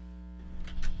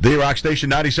 The Rock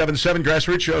Station 97.7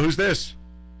 Grassroots Show. Who's this?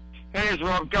 Hey, it's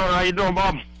Rob Keller. How you doing,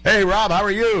 Bob? Hey, Rob. How are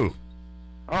you?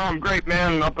 Oh, I'm great,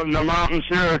 man. Up in the mountains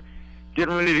here,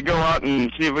 getting ready to go out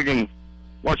and see if we can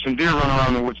watch some deer run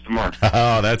around the woods tomorrow.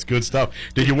 Oh, that's good stuff.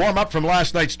 Did you warm up from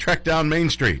last night's trek down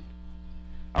Main Street?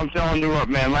 I'm telling you what,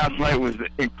 man. Last night was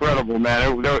incredible,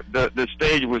 man. The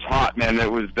stage was hot, man.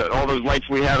 It was all those lights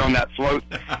we had on that float.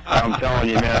 I'm telling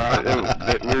you, man.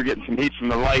 We were getting some heat from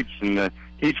the lights and the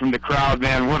heat from the crowd,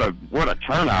 man. What a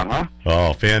turnout, huh?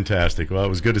 Oh, fantastic. Well, it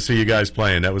was good to see you guys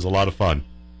playing. That was a lot of fun.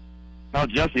 Oh,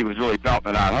 Jessie was really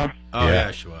belting out, huh? Oh, yeah,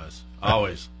 she was.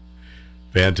 Always.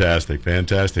 Fantastic,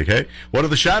 fantastic. Hey, what are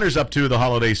the Shiners up to the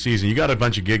holiday season? You got a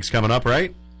bunch of gigs coming up,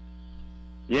 right?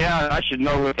 Yeah, I should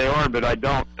know what they are, but I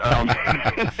don't.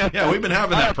 Yeah, we've been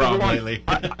having that problem lately.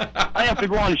 I have to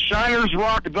go on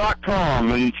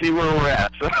shinersrock.com and see where we're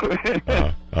at. So.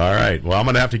 All right. Well, I'm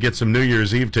going to have to get some New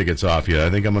Year's Eve tickets off you. I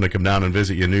think I'm going to come down and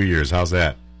visit you New Year's. How's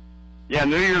that? Yeah,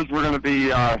 New Year's we're going to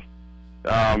be...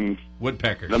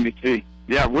 Woodpeckers. Let me see.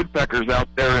 Yeah, Woodpeckers out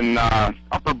there in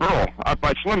Upper Burl, out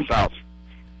by Slim's house.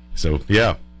 So,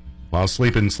 yeah, I'll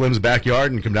sleep in Slim's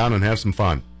backyard and come down and have some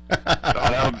fun.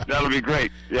 That'll be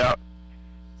great. Yeah.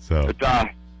 So. But,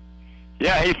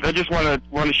 yeah, hey, I just want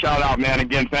to shout out, man.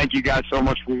 Again, thank you guys so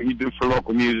much for what you do for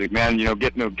local music, man. You know,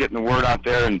 getting the word out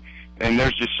there, and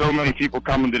there's just so many people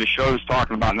coming to the shows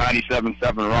talking about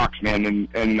 97.7 Rocks, man,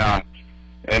 and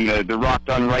the Rock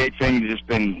Done Right thing has just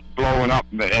been blowing up,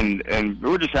 and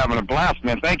we're just having a blast,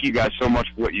 man. Thank you guys so much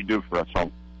for what you do for us.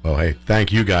 Well, hey,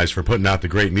 thank you guys for putting out the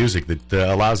great music that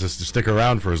allows us to stick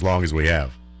around for as long as we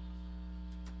have.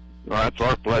 Well, that's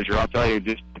our pleasure. I'll tell you,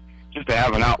 just to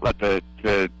have an outlet to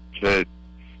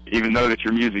even know that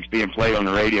your music's being played on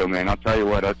the radio, man. I'll tell you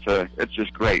what, it's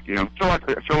just great. You know, I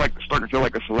starting to feel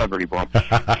like a celebrity, Bob.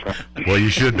 Well, you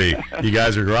should be. You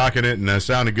guys are rocking it and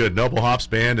sounding good. Noble Hops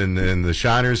Band and the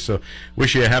Shiners. So,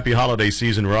 wish you a happy holiday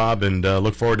season, Rob, and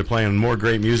look forward to playing more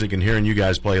great music and hearing you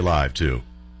guys play live too.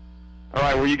 All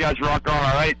right, well, you guys rock on.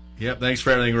 All right. Yep. Thanks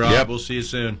for everything, Rob. Yep. We'll see you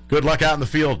soon. Good luck out in the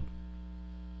field.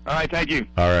 All right, thank you.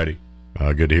 All righty.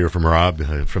 Good to hear from Rob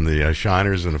from the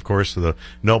Shiners and, of course, the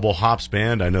Noble Hops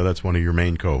Band. I know that's one of your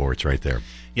main cohorts right there.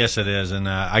 Yes, it is, and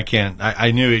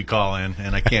I knew he'd call in,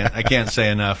 and I can't say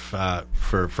enough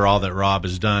for all that Rob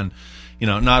has done. You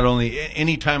know, not only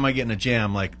anytime I get in a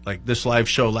jam like this live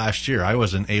show last year, I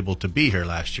wasn't able to be here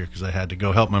last year because I had to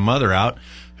go help my mother out,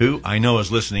 who I know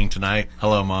is listening tonight.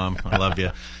 Hello, Mom, I love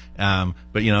you.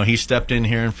 But you know, he stepped in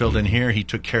here and filled in here. He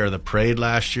took care of the parade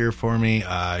last year for me.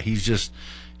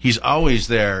 He's always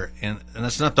there, and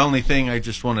that's not the only thing I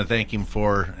just want to thank him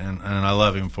for, and I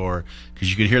love him for, because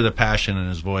you could hear the passion in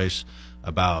his voice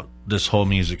about this whole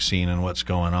music scene and what's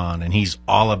going on, and he's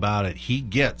all about it. He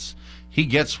gets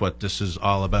what this is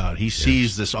all about. He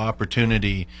sees this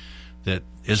opportunity that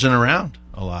isn't around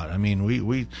a lot. I mean,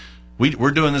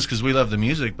 we're doing this because we love the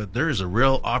music, but there is a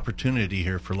real opportunity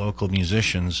here for local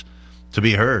musicians to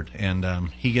be heard, and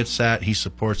he gets that. He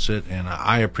supports it, and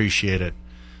I appreciate it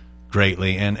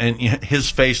greatly. And his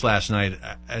face last night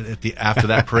after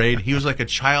that parade, he was like a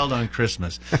child on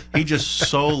Christmas. He just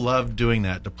so loved doing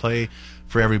that, to play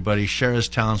for everybody, share his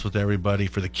talents with everybody,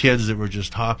 for the kids that were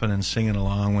just hopping and singing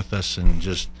along with us, and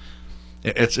just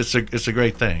it's a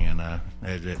great thing. And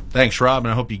thanks, Rob,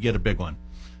 and I hope you get a big one.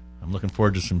 I'm looking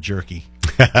forward to some jerky.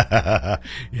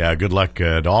 Yeah, good luck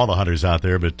to all the hunters out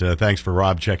there, but thanks for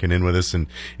Rob checking in with us. And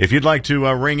if you'd like to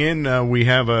ring in, we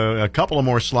have a couple of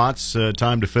more slots,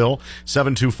 time to fill.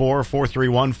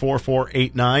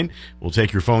 724-431-4489. We'll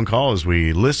take your phone call as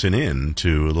we listen in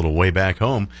to a little Way Back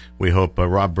Home. We hope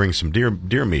Rob brings some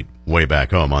deer meat way back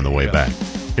home on the way back.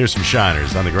 Here's some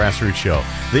Shiners on the Grassroots Show,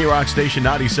 the Rock Station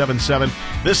 97.7.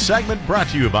 This segment brought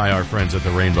to you by our friends at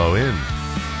the Rainbow Inn.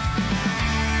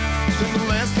 Spend the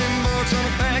last $10 on a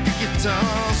pack of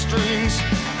guitar strings.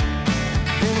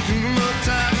 Gonna tune them up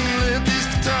tight and let this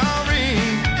guitar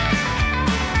ring.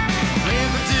 Playing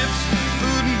for tips,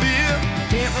 food and beer.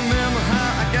 Can't remember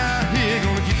how I got here.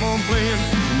 Gonna keep on playing,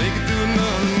 make it through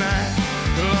another night.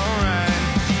 Well, alright.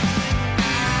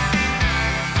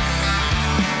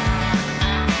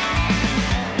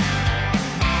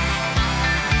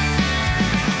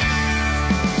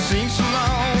 Seems so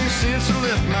long since I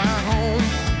left my home.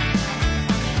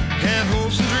 Had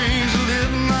hopes and dreams of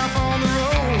living life on the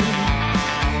road.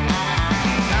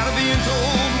 Tired of being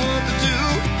told what to do,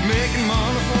 making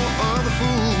money for other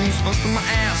fools, busting my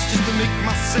ass just to make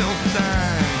myself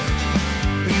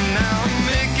dime. And now I'm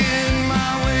making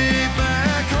my way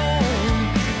back home,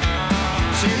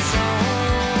 singing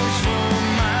songs from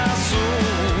my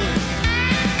soul.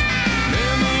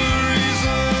 Memories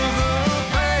of the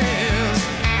past.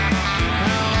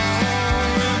 How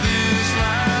long will this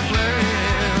life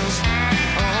last?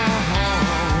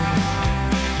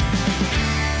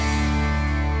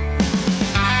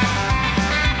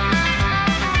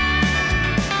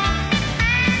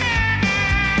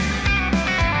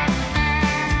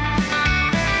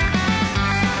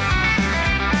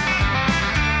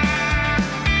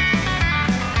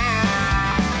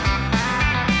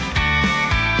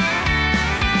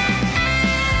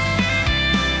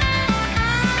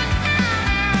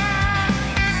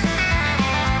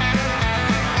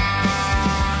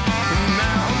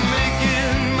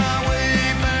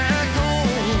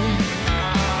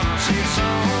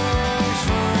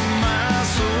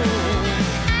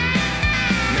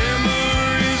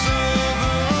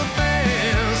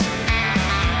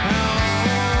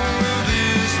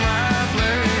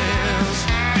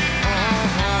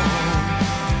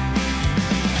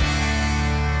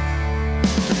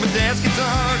 Dad's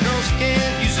guitar, girls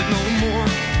can't use it no more.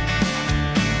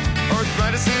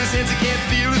 Arthritis in his hands, he can't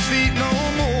feel his feet no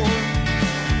more.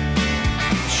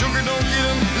 Sugar don't get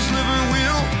him, his liver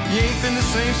will. He ain't been the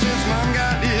same since Mom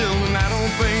got ill, and I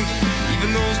don't think he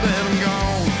even knows that I'm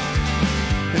gone.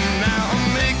 And now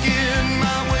I'm making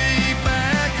my way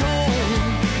back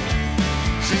home,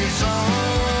 singing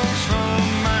songs from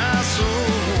my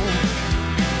soul.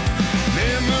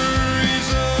 Memories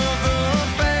of the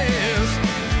past.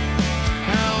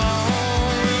 How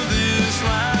long will this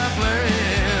life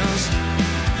last?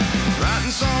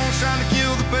 Writing songs, trying to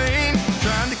kill the pain,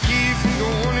 trying to keep from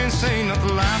going insane. Not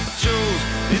the life I chose,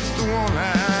 it's the one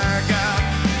I got.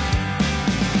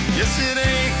 Yes, it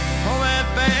ain't all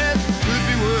that bad. Could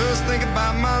be worse, think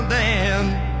about my dad.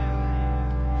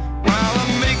 While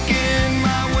I'm making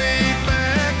my way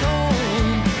back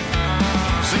home,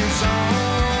 singing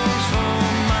songs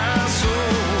from my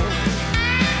soul.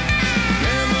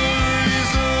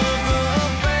 Memories of the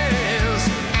past.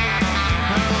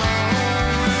 How long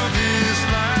will this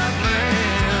life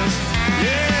last?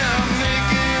 Yeah, I'm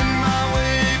making my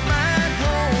way back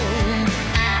home,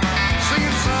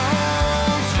 singing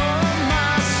songs from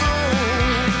my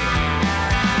soul.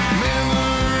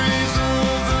 Memories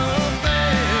of the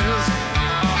past.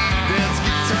 Dad's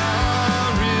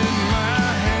guitar in my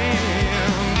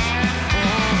hands.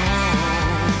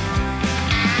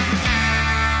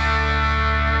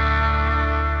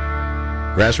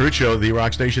 Grassroots Show, the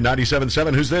Rock Station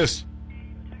 97.7. Who's this?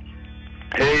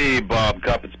 Hey, Bob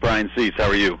Cup, it's Brian Cease. How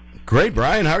are you? Great,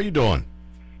 Brian. How are you doing?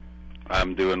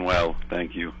 I'm doing well,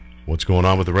 thank you. What's going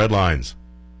on with the Red Lines?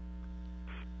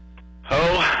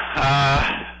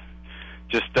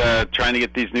 Just trying to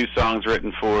get these new songs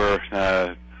written for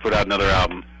put out another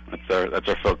album. That's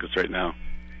our focus right now.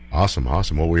 Awesome.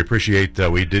 Well, we appreciate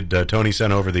Tony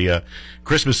sent over the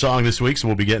Christmas song this week, so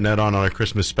we'll be getting that on our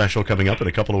Christmas special coming up in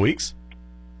a couple of weeks.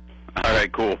 All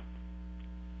right, cool.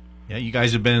 Yeah, you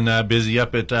guys have been busy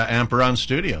up at Amperon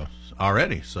Studios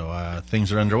already, so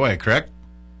things are underway, correct?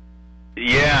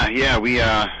 Yeah.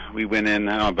 We went in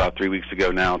about 3 weeks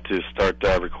ago now to start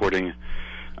recording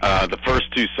The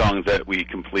first two songs that we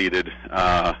completed,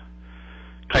 we're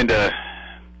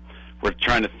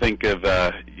trying to think of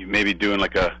maybe doing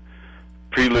like a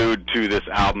prelude to this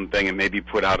album thing, and maybe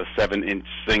put out a 7-inch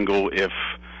single if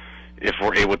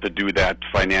we're able to do that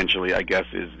financially. I guess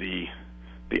is the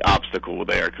obstacle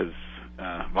there, because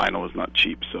vinyl is not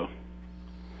cheap. So,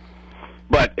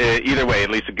 but either way, at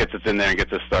least it gets us in there and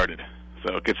gets us started.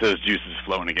 So it gets those juices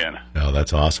flowing again. Oh,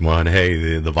 that's awesome. Well, and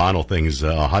hey, the vinyl thing is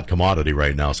a hot commodity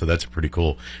right now, so that's a pretty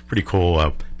cool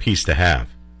piece to have.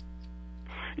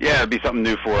 Yeah, it'd be something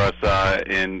new for us,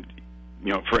 and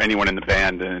for anyone in the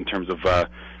band. In terms of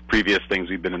previous things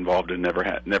we've been involved in, never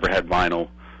had vinyl,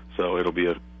 so it'll be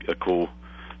a cool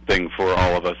thing for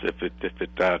all of us if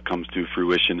it comes to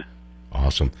fruition.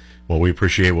 Awesome. Well, we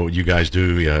appreciate what you guys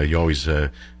do. You always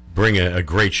bring a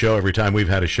great show every time we've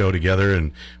had a show together,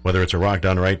 and whether it's a Rock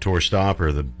Done Right tour stop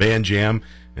or the band jam,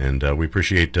 and we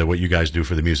appreciate what you guys do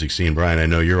for the music scene. Brian, I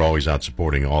know you're always out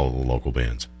supporting all of the local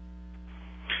bands.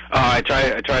 I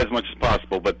try as much as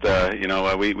possible, but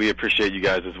we appreciate you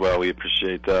guys as well. We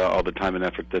appreciate all the time and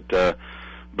effort that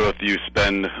both of you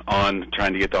spend on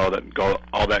trying to get all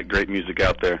that great music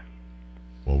out there.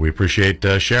 Well, we appreciate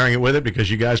sharing it with it,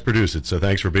 because you guys produce it. So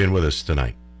thanks for being with us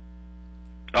tonight.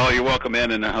 Oh, you're welcome,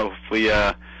 man, and hopefully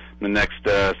in the next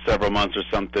several months or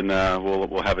something,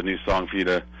 we'll have a new song for you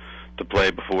to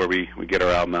play before we get our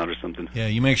album out or something. Yeah,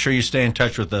 you make sure you stay in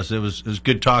touch with us. It was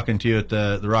good talking to you at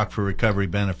the Rock for Recovery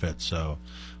benefit. So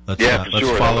let's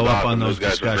sure. follow up awesome. on those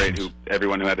guys discussions. Were great,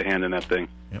 everyone who had a hand in that thing.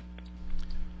 Yep.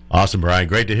 Awesome, Brian.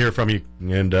 Great to hear from you,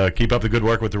 and keep up the good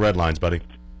work with the Red Lines, buddy.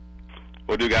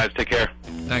 Will do, guys. Take care.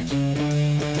 Thanks.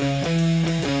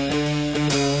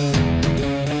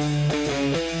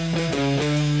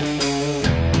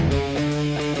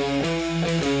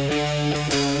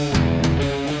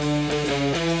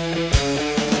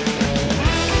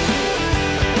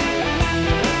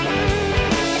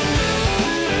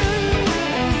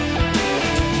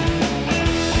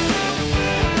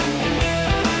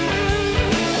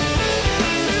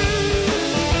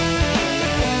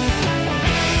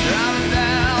 Driving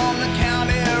down the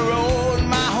county road,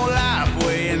 my whole life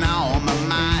weighing on my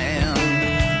mind.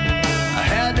 I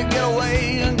had to get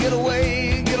away, at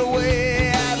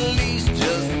least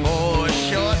just for a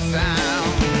short time.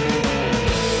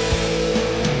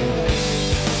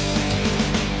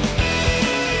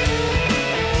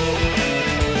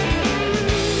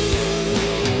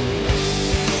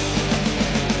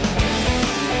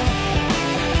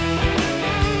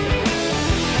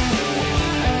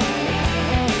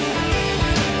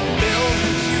 Bills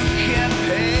that you can't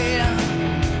pay,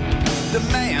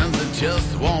 demands that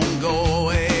just won't go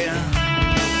away.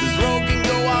 This road can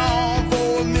go on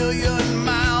for 1,000,000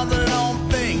 miles, and I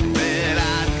don't think that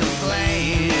I'd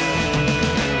complain.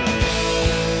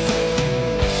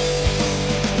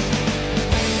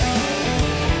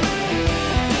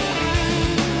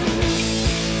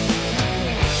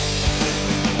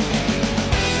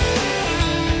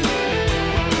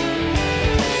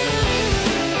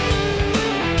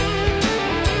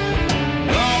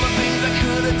 All the things I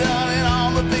could have done and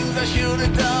all the things I should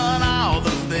have done, all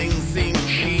those things seem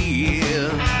key.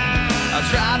 I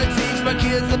try to teach my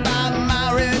kids about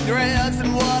my regrets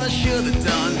and what I should have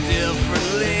done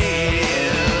differently.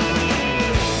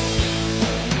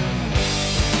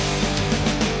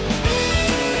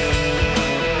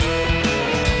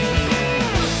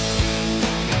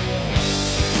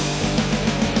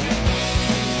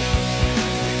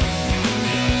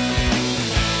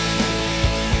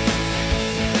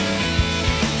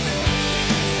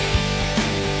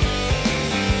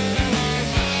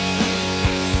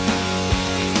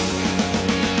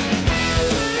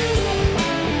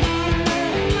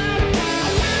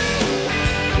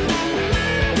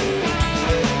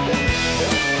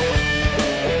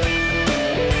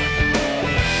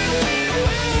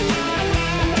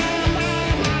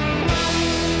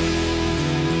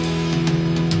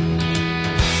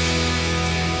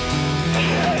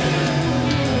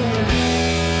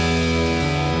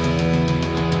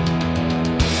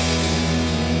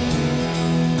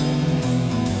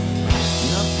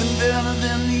 Nothing better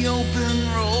than the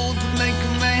open road to make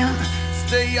a man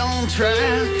stay on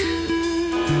track.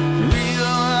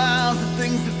 Realize the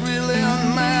things that really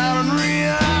matter, and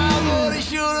realize what he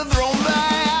should have thrown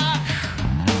back.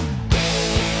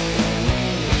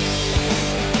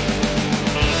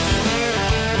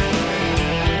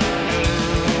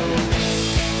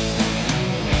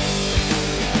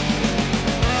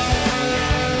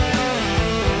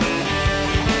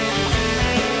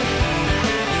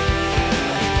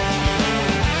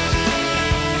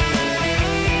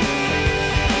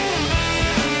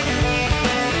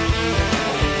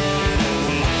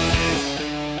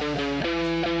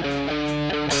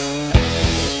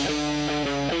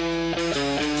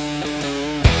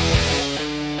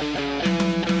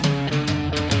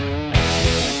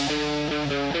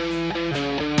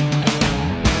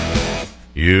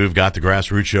 You've got the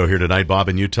Grassroots Show here tonight, Bob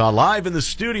in Utah, live in the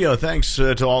studio. Thanks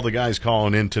to all the guys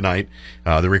calling in tonight.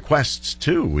 The requests,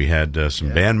 too. We had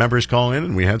some band members call in,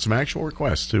 and we had some actual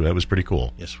requests, too. That was pretty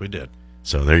cool. Yes, we did.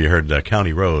 So there you heard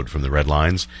County Road from the Red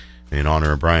Lines in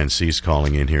honor of Brian Cease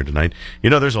calling in here tonight. You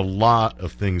know, there's a lot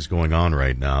of things going on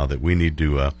right now that we need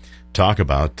to talk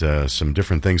about, some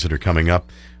different things that are coming up.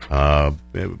 I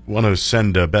want to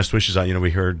send best wishes out. You know,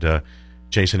 we heard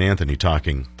Jason Anthony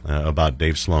talking about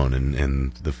Dave Sloan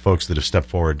and the folks that have stepped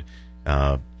forward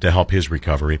to help his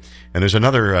recovery. And there's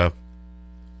another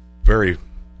very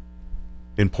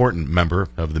important member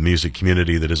of the music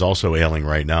community that is also ailing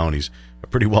right now, and he's a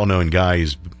pretty well-known guy.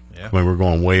 When we're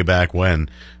going way back when,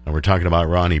 and we're talking about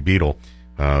Ronnie Beadle,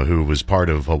 who was part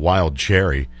of Wild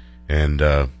Cherry, and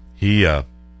he was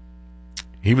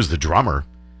the drummer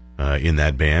in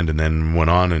that band, and then went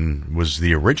on and was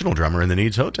the original drummer in the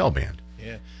Needs Hotel Band.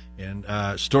 Yeah,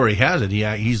 and story has it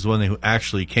he's the one who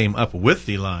actually came up with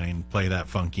the line "Play that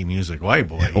funky music, white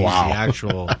boy." He's the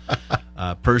actual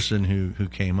person who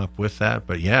came up with that.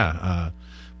 But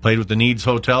played with the Needs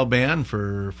Hotel Band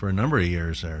for a number of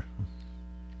years there.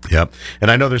 Yep,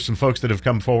 and I know there's some folks that have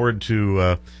come forward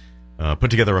to put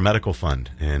together a medical fund,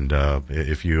 and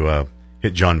if you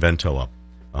hit John Vento up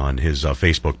on his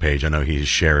Facebook page, I know he's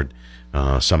shared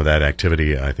some of that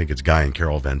activity. I think it's Guy and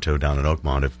Carol Vento down in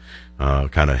Oakmont have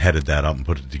kind of headed that up and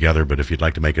put it together. But if you'd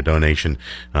like to make a donation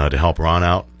to help Ron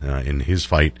out in his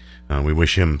fight, we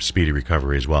wish him speedy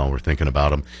recovery as well. We're thinking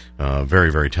about him.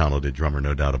 Very, very talented drummer,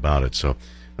 no doubt about it. So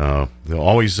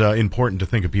always important to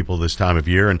think of people this time of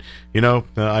year. And, you know,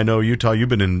 I know, Utah, you've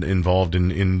been involved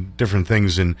in different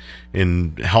things in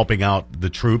helping out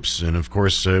the troops. And, of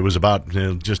course, it was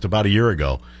just about a year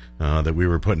ago that we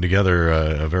were putting together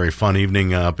a very fun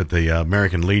evening up at the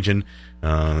American Legion.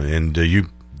 And you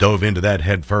dove into that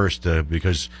head first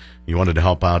because you wanted to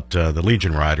help out the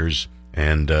Legion Riders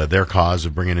and their cause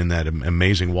of bringing in that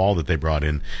amazing wall that they brought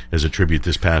in as a tribute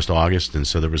this past August. And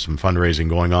so there was some fundraising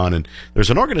going on. And there's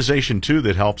an organization, too,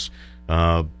 that helps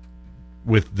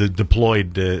with the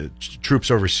deployed troops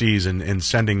overseas and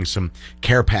sending some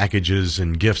care packages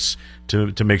and gifts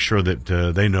to make sure that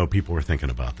they know people are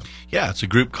thinking about them. Yeah, it's a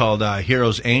group called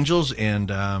Heroes Angels. And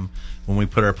when we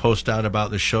put our post out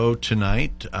about the show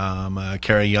tonight,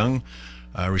 Carrie Young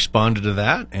responded to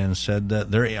that and said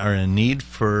that they are in need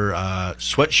for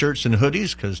sweatshirts and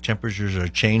hoodies because temperatures are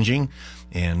changing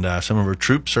and some of our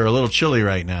troops are a little chilly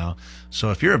right now.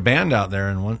 So if you're a band out there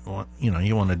and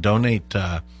you want to donate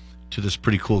to this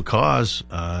pretty cool cause,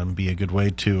 be a good way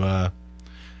to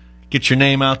get your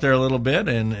name out there a little bit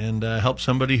and help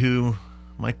somebody who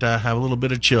might have a little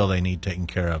bit of chill they need taken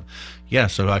care of. Yeah,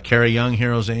 so Carrie Young,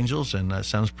 Heroes Angels, and that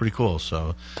sounds pretty cool. So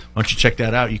why don't you check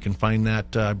that out? You can find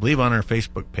that, I believe, on our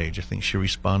Facebook page. I think she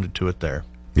responded to it there.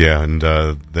 Yeah, and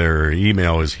their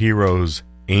email is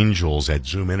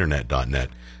heroesangels@zoominternet.net.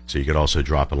 So you could also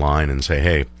drop a line and say,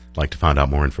 hey, I'd like to find out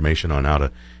more information on how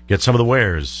to get some of the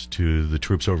wares to the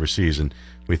troops overseas. And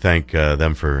we thank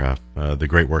them for the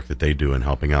great work that they do in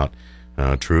helping out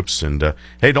troops. And,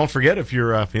 hey, don't forget if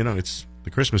you're, it's the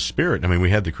Christmas spirit. I mean,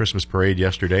 we had the Christmas parade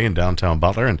yesterday in downtown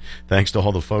Butler, and thanks to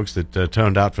all the folks that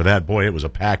turned out for that. Boy, it was a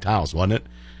packed house, wasn't it?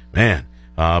 Man.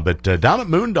 But down at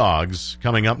Moondogs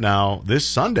coming up now this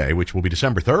Sunday, which will be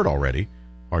December 3rd already.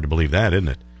 Hard to believe that, isn't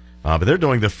it? But they're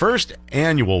doing the first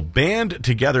annual Band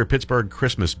Together Pittsburgh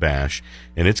Christmas Bash,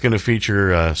 and it's going to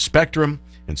feature Spectrum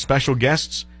and special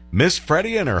guests, Miss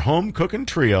Freddie and her home cooking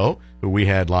trio, who we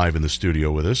had live in the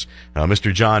studio with us.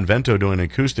 Mr. John Vento doing an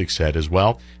acoustic set as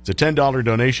well. It's a $10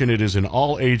 donation. It is an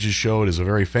all-ages show. It is a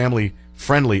very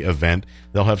family-friendly event.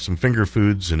 They'll have some finger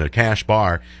foods and a cash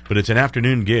bar, but it's an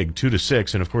afternoon gig, 2 to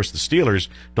 6. And, of course, the Steelers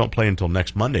don't play until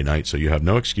next Monday night, so you have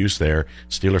no excuse there.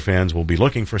 Steeler fans will be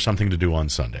looking for something to do on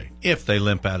Sunday. If they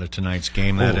limp out of tonight's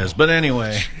game, that is. But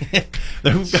anyway.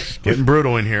 Getting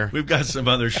brutal in here. We've got some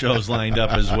other shows lined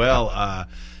up as well.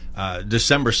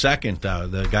 December 2nd,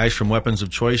 the guys from Weapons of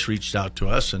Choice reached out to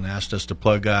us and asked us to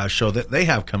plug a show that they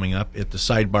have coming up at the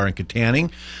Sidebar in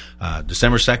Katanning.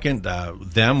 December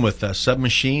 2nd, them with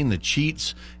Submachine, the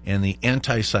Cheats, and the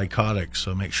Antipsychotics.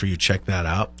 So make sure you check that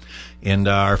out. And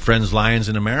our friends Lions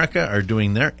in America are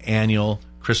doing their annual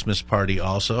Christmas party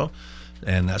also.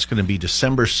 And that's going to be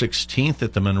December 16th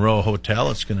at the Monroe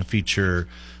Hotel. It's going to feature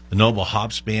the Noble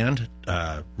Hops Band,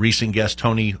 recent guest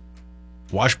Tony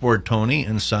Washboard Tony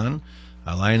and Son,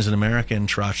 Lions in America, and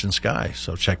Trotch and Sky.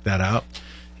 So check that out.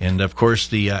 And, of course,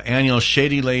 the annual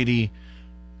Shady Lady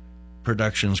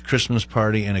Productions Christmas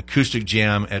Party and Acoustic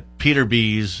Jam at Peter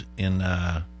B's in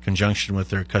conjunction with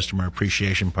their customer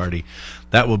appreciation party.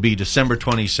 That will be December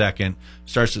 22nd.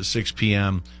 Starts at 6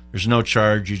 p.m. There's no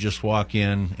charge. You just walk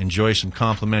in, enjoy some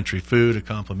complimentary food, a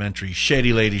complimentary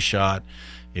Shady Lady shot.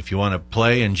 If you want to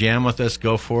play and jam with us,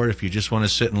 go for it. If you just want to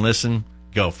sit and listen,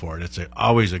 go for it. It's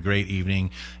always a great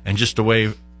evening, and just a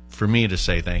way for me to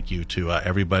say thank you to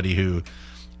everybody who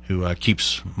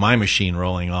keeps my machine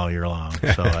rolling all year long.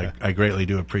 So I greatly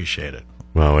do appreciate it.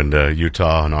 Well, and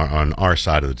Utah, on our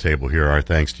side of the table here, our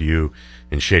thanks to you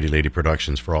and Shady Lady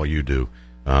Productions for all you do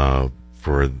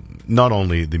for not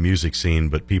only the music scene,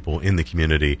 but people in the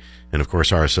community, and, of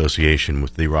course, our association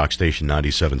with the Rock Station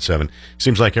 97.7.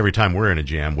 Seems like every time we're in a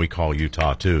jam, we call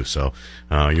Utah, too. So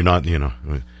you're not,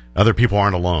 other people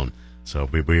aren't alone. So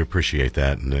we appreciate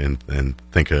that and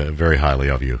think very highly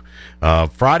of you.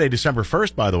 Friday, December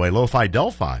 1st, by the way, Lo-Fi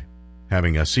Delphi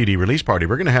having a CD release party.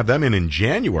 We're going to have them in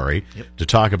January to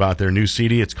talk about their new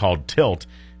CD. It's called Tilt,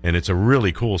 and it's a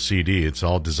really cool CD. It's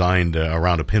all designed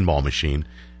around a pinball machine.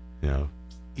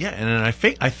 Yeah, and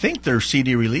I think their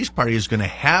CD release party is going to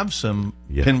have some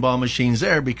pinball machines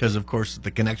there because, of course, the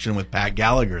connection with Pat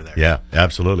Gallagher there. Yeah,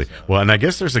 absolutely. Well, and I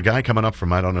guess there's a guy coming up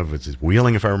from, I don't know if it's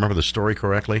Wheeling, if I remember the story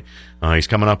correctly. He's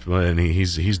coming up and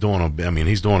he's doing a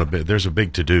bit. There's a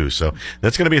big to do. So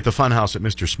that's going to be at the Funhouse at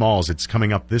Mr. Smalls. It's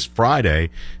coming up this Friday.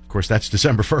 Of course, that's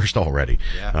December 1st already.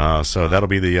 Yeah. So that'll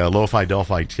be the Lo-Fi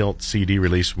Delphi Tilt CD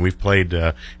release. We've played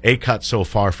a cut so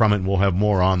far from it, and we'll have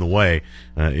more on the way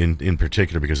in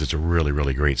particular because it's a really,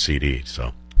 really great CD.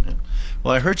 So. Yeah.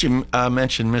 Well, I heard you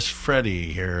mention Miss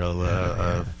Freddie here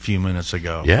a few minutes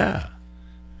ago. Yeah.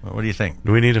 Well, what do you think?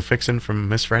 Do we need a fixin' from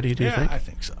Miss Freddie, do you think? I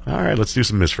think so. All right, let's do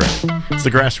some Miss Freddie. It's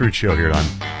the Grassroots Show here on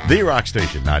the Rock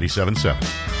Station 97.7.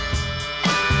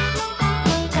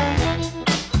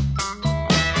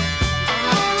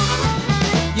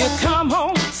 You come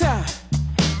home tired,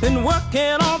 been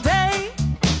working all day.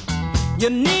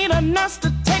 You need a nurse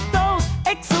to take those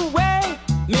aches away.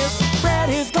 Miss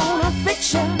Freddie's gonna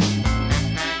fix you.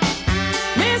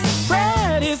 Miss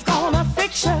Freddie's gonna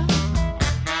fix you.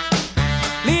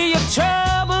 Leave your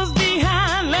troubles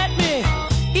behind, let me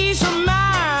ease your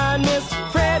mind. Miss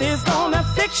Freddie's gonna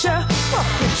fix you. I'll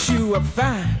fix you up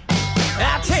fine.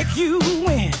 I'll take you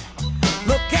in,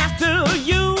 look after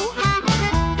you.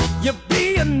 You'll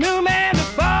be a new man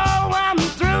before I'm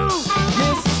through.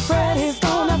 Miss Freddie's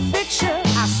gonna fix you.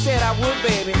 I said I would,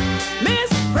 baby. Miss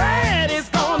Freddie's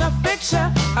gonna fix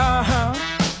you.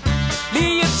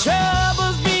 Leave your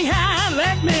troubles behind.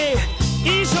 Let me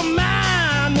ease your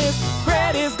mind. Miss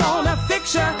Freddie's gonna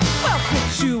fix you. I'll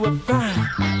fix you up fine.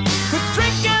 Quit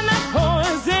drinking that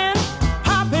poison,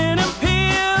 popping them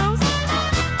pills.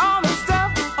 All the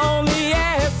stuff only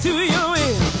adds to your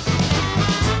ill.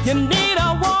 You need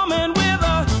a woman with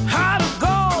a heart of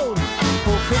gold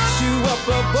who'll fix you up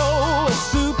a bowl of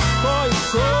soup for your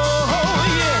soul.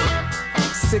 Yeah,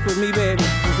 stick with me, baby,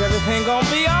 'cause everything gonna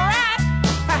be alright.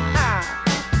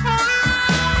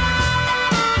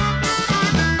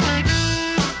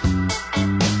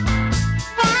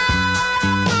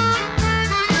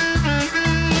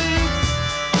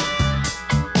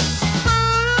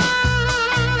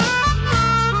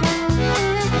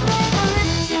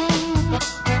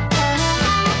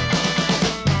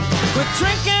 Quit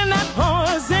drinking that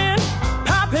poison,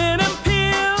 popping them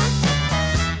pills.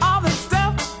 All this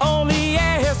stuff only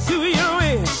adds to your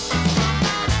ill.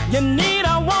 You need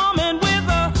a woman with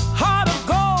a heart of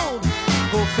gold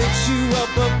who'll fix you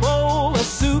up a bowl of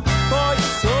soup for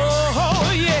your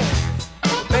soul. Yeah,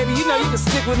 baby, you know you can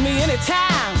stick with me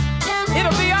anytime.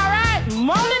 It'll be alright,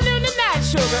 morning, noon, and night,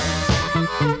 sugar.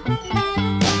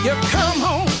 You come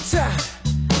home tired,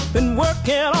 been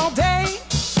working all day.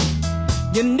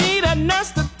 You need a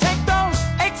nurse to take those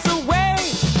aches away.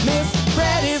 Miss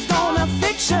Freddie's gonna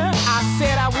fix you. I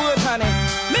said I would, honey.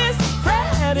 Miss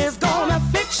Freddie's gonna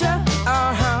fix you.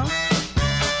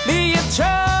 Leave your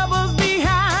troubles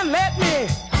behind. Let me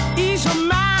ease your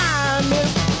mind.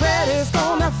 Miss Freddie's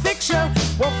gonna fix you.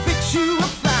 We'll fix you up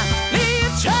fine. Leave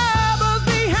your troubles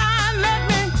behind. Let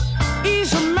me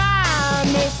ease your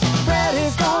mind. Miss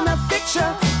Freddie's gonna fix you.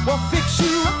 We'll fix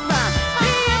you up fine.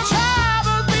 Leave your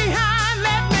troubles behind.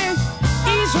 Let me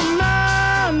ease your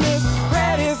mind. Miss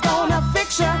Freddie's gonna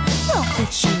fix you. We'll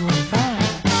fix you up fine.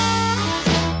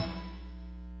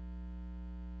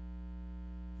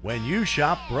 When you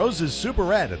shop Rose's Super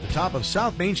Red at the top of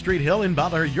South Main Street Hill in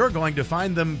Butler, you're going to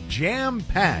find them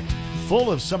jam-packed,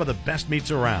 full of some of the best meats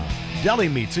around. Deli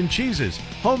meats and cheeses,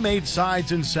 homemade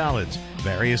sides and salads,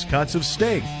 various cuts of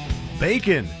steak,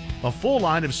 bacon, a full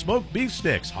line of smoked beef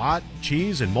sticks, hot,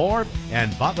 cheese, and more,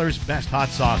 and Butler's best hot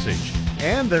sausage.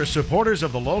 And they're supporters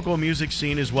of the local music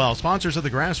scene as well, sponsors of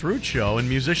the Grassroots Show and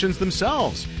musicians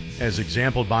themselves, as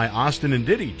exampled by Austin and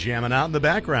Diddy jamming out in the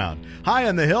background. High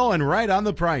on the hill and right on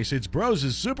the price, it's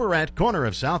Bros' Super Rat, corner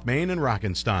of South Main and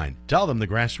Rockenstein. Tell them the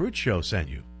Grassroots Show sent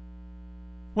you.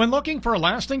 When looking for a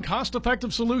lasting,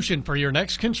 cost-effective solution for your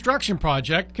next construction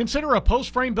project, consider a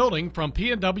post-frame building from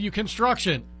P&W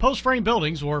Construction. Post-frame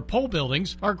buildings, or pole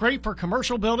buildings, are great for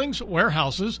commercial buildings,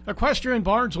 warehouses, equestrian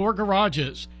barns, or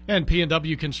garages. And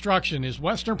P&W Construction is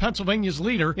Western Pennsylvania's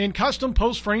leader in custom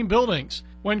post-frame buildings.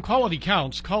 When quality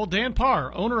counts, call Dan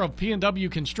Parr, owner of P&W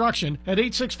Construction, at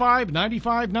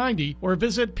 865-9590 or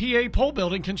visit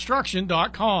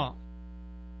papolebuildingconstruction.com.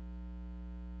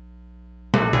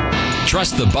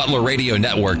 Trust the Butler Radio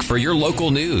Network for your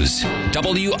local news.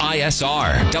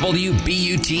 WISR,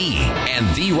 WBUT,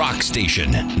 and The Rock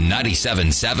Station,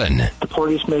 97.7. The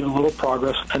party's made a little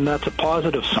progress, and that's a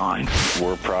positive sign.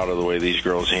 We're proud of the way these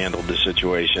girls handled the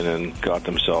situation and got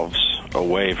themselves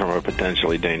away from a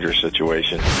potentially dangerous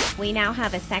situation. We now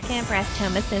have a second breast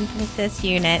tomosynthesis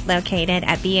unit located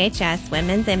at BHS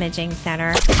Women's Imaging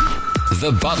Center.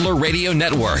 The Butler Radio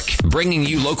Network, bringing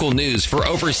you local news for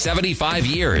over 75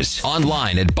 years.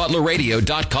 Online at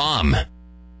butlerradio.com.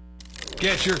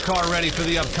 Get your car ready for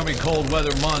the upcoming cold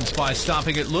weather months by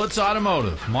stopping at Lutz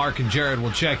Automotive. Mark and Jared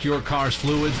will check your car's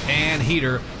fluids and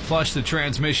heater, flush the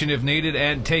transmission if needed,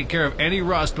 and take care of any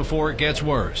rust before it gets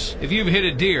worse. If you've hit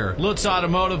a deer, Lutz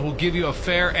Automotive will give you a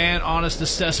fair and honest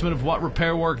assessment of what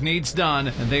repair work needs done,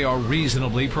 and they are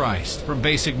reasonably priced. From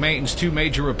basic maintenance to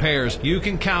major repairs, you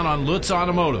can count on Lutz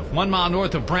Automotive. 1 mile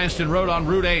north of Branston Road on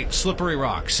Route 8, Slippery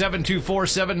Rock,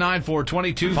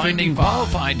 724-794-2255. Finding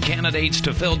qualified candidates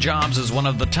to fill jobs is one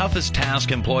of the toughest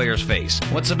tasks employers face.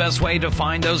 What's the best way to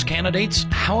find those candidates?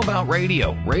 How about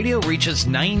radio? Radio reaches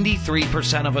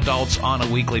 93% of adults on a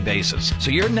weekly basis.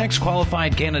 So your next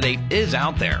qualified candidate is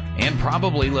out there and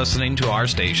probably listening to our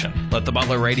station. Let the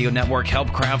Butler Radio Network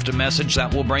help craft a message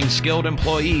that will bring skilled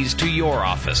employees to your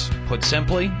office. Put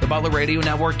simply, the Butler Radio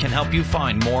Network can help you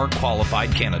find more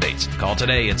qualified candidates. Call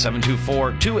today at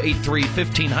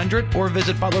 724-283-1500 or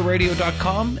visit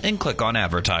butlerradio.com and click on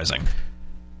advertising.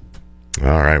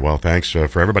 All right. Well, thanks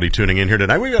for everybody tuning in here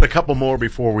tonight. We've got a couple more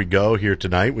before we go here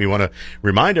tonight. We want to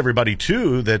remind everybody,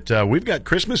 too, that we've got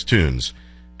Christmas tunes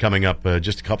coming up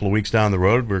just a couple of weeks down the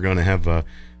road. We're going to have a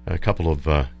couple of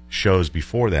shows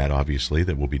before that, obviously,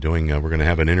 that we'll be doing. We're going to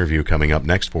have an interview coming up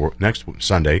next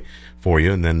Sunday for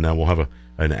you, and then we'll have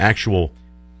an actual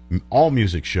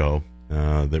all-music show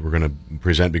that we're going to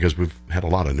present because we've had a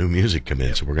lot of new music come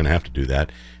in, so we're going to have to do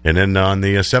that. And then on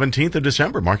the 17th of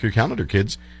December, mark your calendar,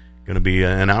 kids. Going to be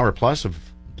an hour plus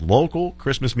of local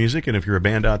Christmas music, and if you're a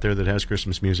band out there that has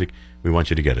Christmas music, we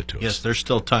want you to get it to us. Yes, there's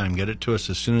still time. Get it to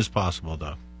us as soon as possible,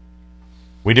 though.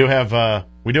 We do have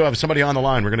somebody on the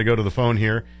line. We're going to go to the phone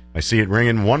here. I see it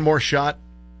ringing. One more shot.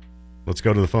 Let's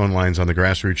go to the phone lines on the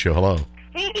Grassroots Show. Hello.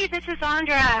 Hey, this is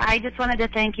Sandra. I just wanted to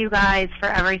thank you guys for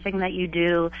everything that you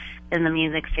do in the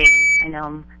music scene. I know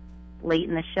I'm late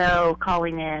in the show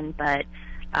calling in, but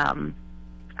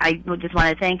I just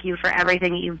want to thank you for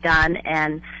everything that you've done,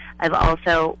 and I've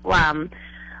also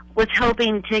was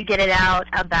hoping to get it out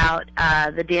about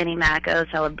the Danny Macco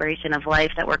celebration of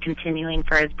life that we're continuing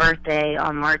for his birthday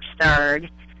on March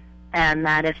 3rd, and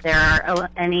that if there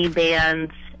are any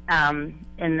bands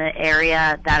in the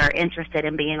area that are interested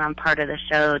in being on part of the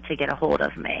show, to get a hold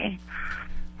of me.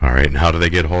 All right, and how do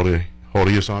they get hold of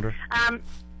you, Sandra?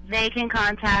 They can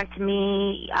contact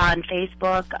me on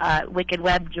Facebook, Wicked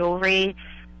Web Jewelry.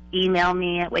 Email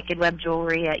me at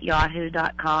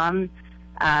wickedwebjewelry@yahoo.com,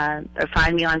 or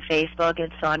find me on Facebook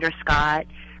at Sandra Scott,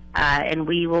 and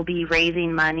we will be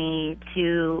raising money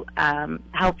to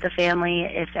help the family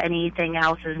if anything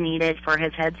else is needed for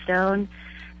his headstone,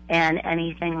 and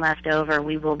anything left over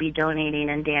we will be donating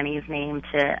in Danny's name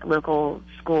to local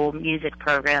school music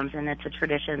programs, and it's a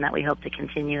tradition that we hope to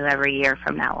continue every year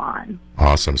from now on.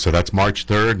 Awesome. So that's March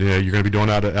 3rd. You're going to be doing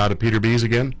out of Peter B's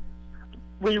again?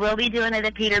 We will be doing it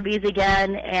at Peter B's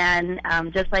again, and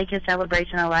just like his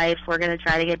celebration of life, we're going to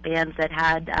try to get bands that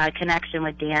had a connection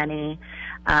with Danny.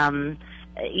 You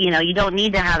don't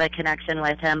need to have a connection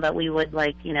with him, but we would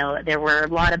there were a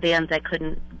lot of bands that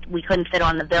we couldn't fit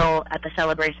on the bill at the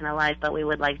celebration of life, but we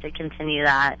would like to continue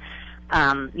that.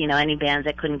 Any bands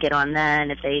that couldn't get on then,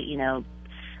 if they,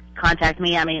 contact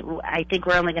me. I mean, I think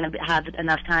we're only going to have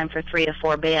enough time for 3 to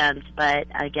 4 bands, but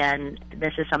again,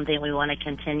 this is something we want to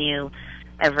continue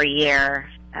every year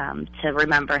to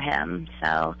remember him.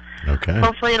 So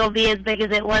hopefully it'll be as big as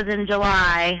it was in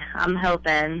July. I'm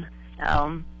hoping.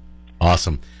 So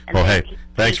Awesome. And Well, thank hey, you-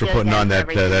 thanks for thank you putting again on for that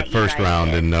everything that you first guys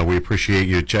round, did. and we appreciate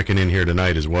you checking in here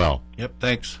tonight as well. Yep,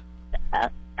 thanks.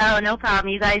 Oh, no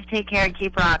problem. You guys take care and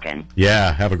keep rocking.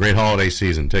 Yeah, have a great holiday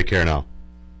season. Take care now.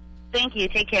 Thank you.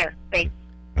 Take care. Bye.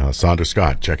 Sandra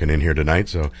Scott checking in here tonight.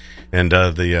 So, and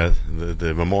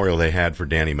the memorial they had for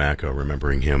Danny Macco,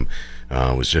 remembering him,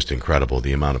 was just incredible.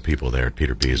 The amount of people there at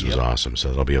Peter B's was awesome. So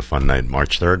that'll be a fun night,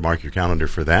 March 3rd. Mark your calendar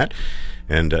for that.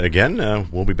 And again,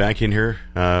 we'll be back in here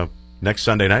next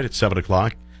Sunday night at 7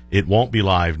 o'clock. It won't be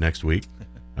live next week.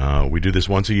 We do this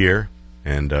once a year,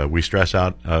 and we stress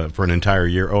out for an entire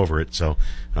year over it. So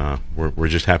we're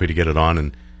just happy to get it on,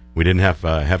 and we didn't have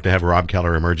to have a Rob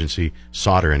Keller emergency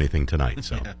solder anything tonight.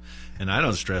 So. Yeah. And I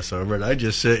don't stress over it. I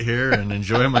just sit here and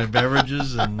enjoy my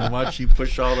beverages and watch you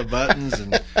push all the buttons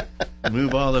and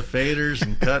move all the faders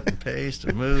and cut and paste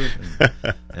and move.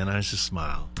 And I just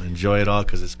smile. Enjoy it all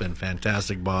because it's been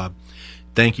fantastic, Bob.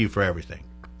 Thank you for everything.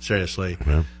 Seriously.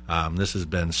 Yeah. This has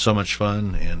been so much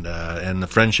fun. And the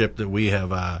friendship that we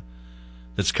have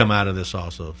that's come out of this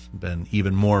also has been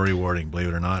even more rewarding, believe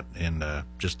it or not. And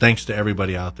just thanks to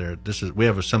everybody out there. We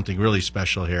have something really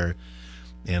special here.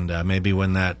 And maybe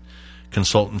when that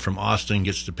consultant from Austin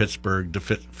gets to Pittsburgh to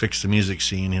fix the music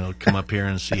scene, he'll come up here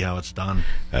and see how it's done.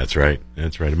 That's right.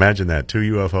 Imagine that,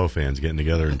 2 UFO fans getting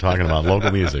together and talking about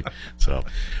local music. So,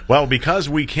 well, because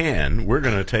we can, we're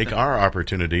going to take our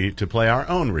opportunity to play our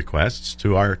own requests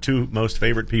to our 2 most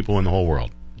favorite people in the whole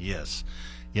world. Yes.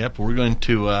 Yep, we're going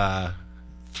to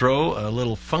throw a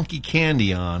little Funky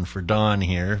Candy on for Dawn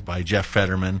here by Jeff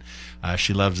Fetterman.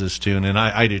 She loves this tune, and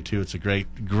I do too. It's a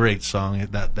great song.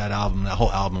 That album, that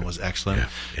whole album was excellent.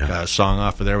 Yeah. Song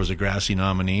off of there was a Grassy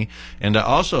nominee. And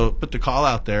also put the call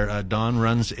out there. Dawn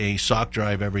runs a sock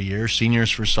drive every year,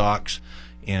 Seniors for Socks,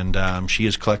 and she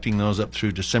is collecting those up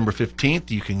through December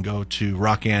 15th. You can go to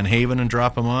Rockand Haven and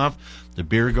drop them off, the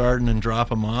Beer Garden and drop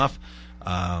them off,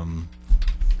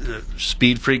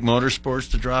 Speed Freak Motorsports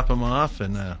to drop them off,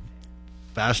 and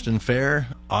Fast and Fair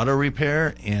Auto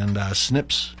Repair, and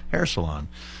Snips Hair Salon.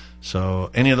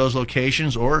 So any of those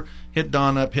locations, or hit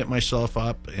Dawn up, hit myself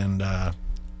up, and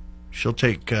she'll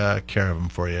take care of them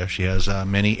for you. She has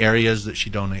many areas that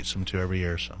she donates them to every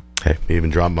year. So. Hey, even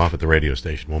drop them off at the radio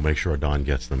station. We'll make sure Dawn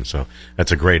gets them. So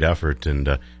that's a great effort.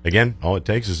 And again, all it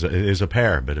takes is a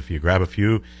pair. But if you grab a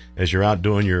few as you're out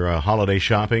doing your holiday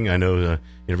shopping, I know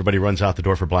everybody runs out the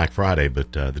door for Black Friday,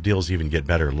 but the deals even get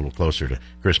better a little closer to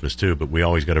Christmas too. But we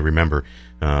always got to remember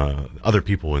other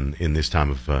people in this time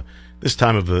of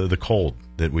the cold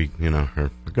that we are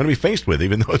going to be faced with.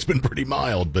 Even though it's been pretty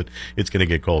mild, but it's going to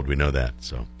get cold. We know that.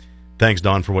 So. Thanks,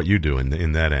 Dawn, for what you do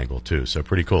in that angle, too. So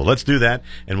pretty cool. Let's do that,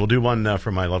 and we'll do one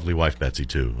for my lovely wife, Betsy,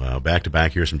 too.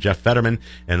 Back-to-back, here's some Jeff Fetterman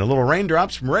and a little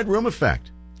Raindrops from Red Room Effect.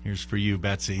 Here's for you,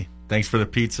 Betsy. Thanks for the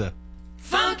pizza.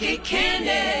 Funky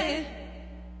candy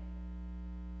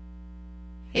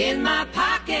in my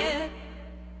pocket.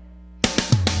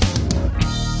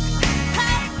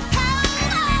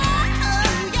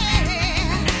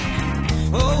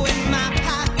 Oh, in my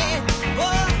pocket.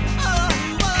 Oh, oh,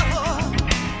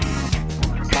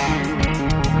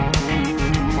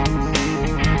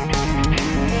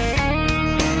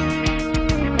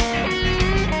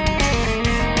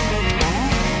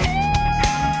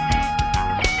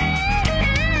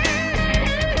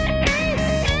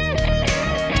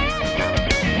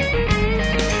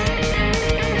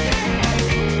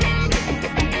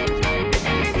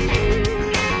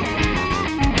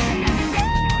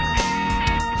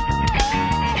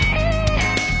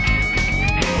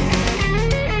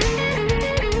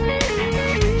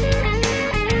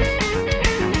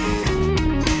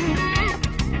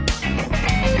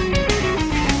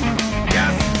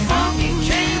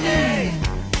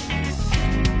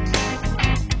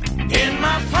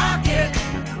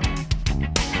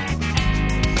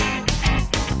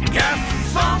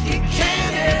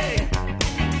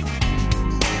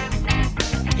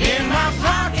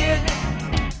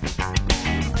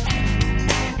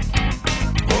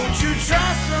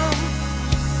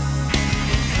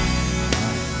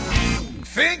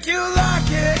 think you like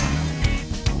it.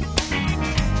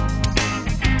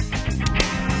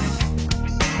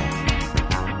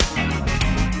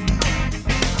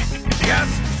 Got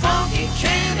some funky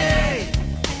candy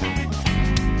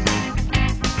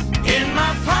in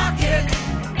my pocket.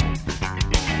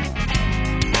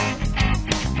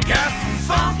 Got some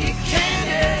funky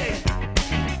candy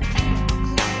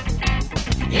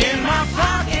in my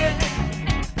pocket.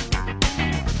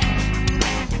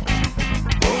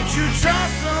 Won't you try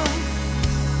some?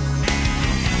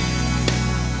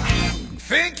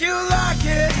 Think you like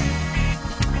it?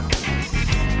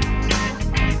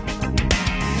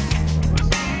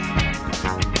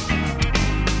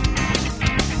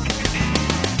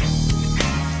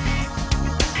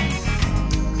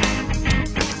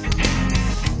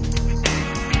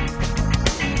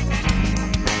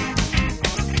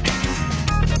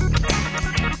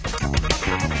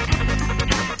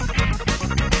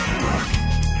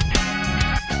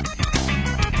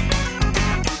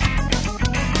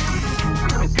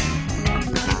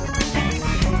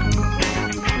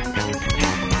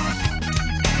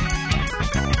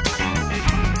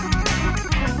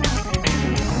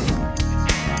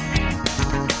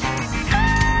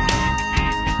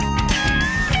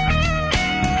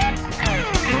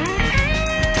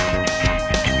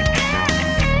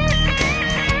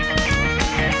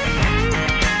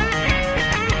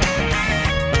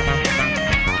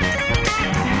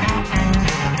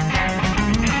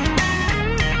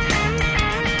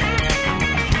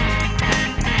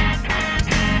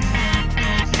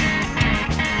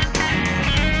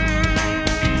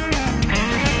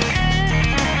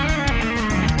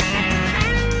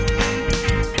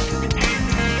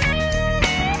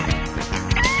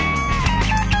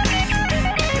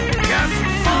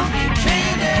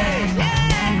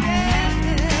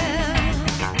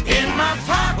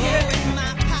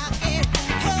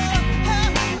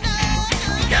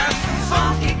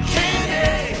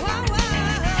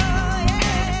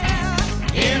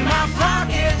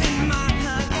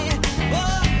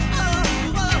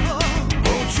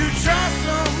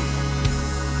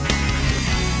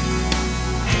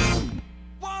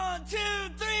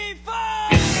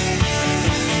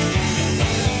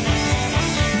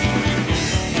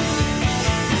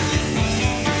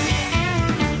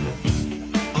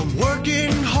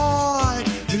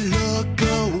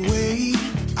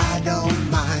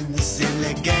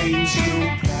 games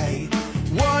you play.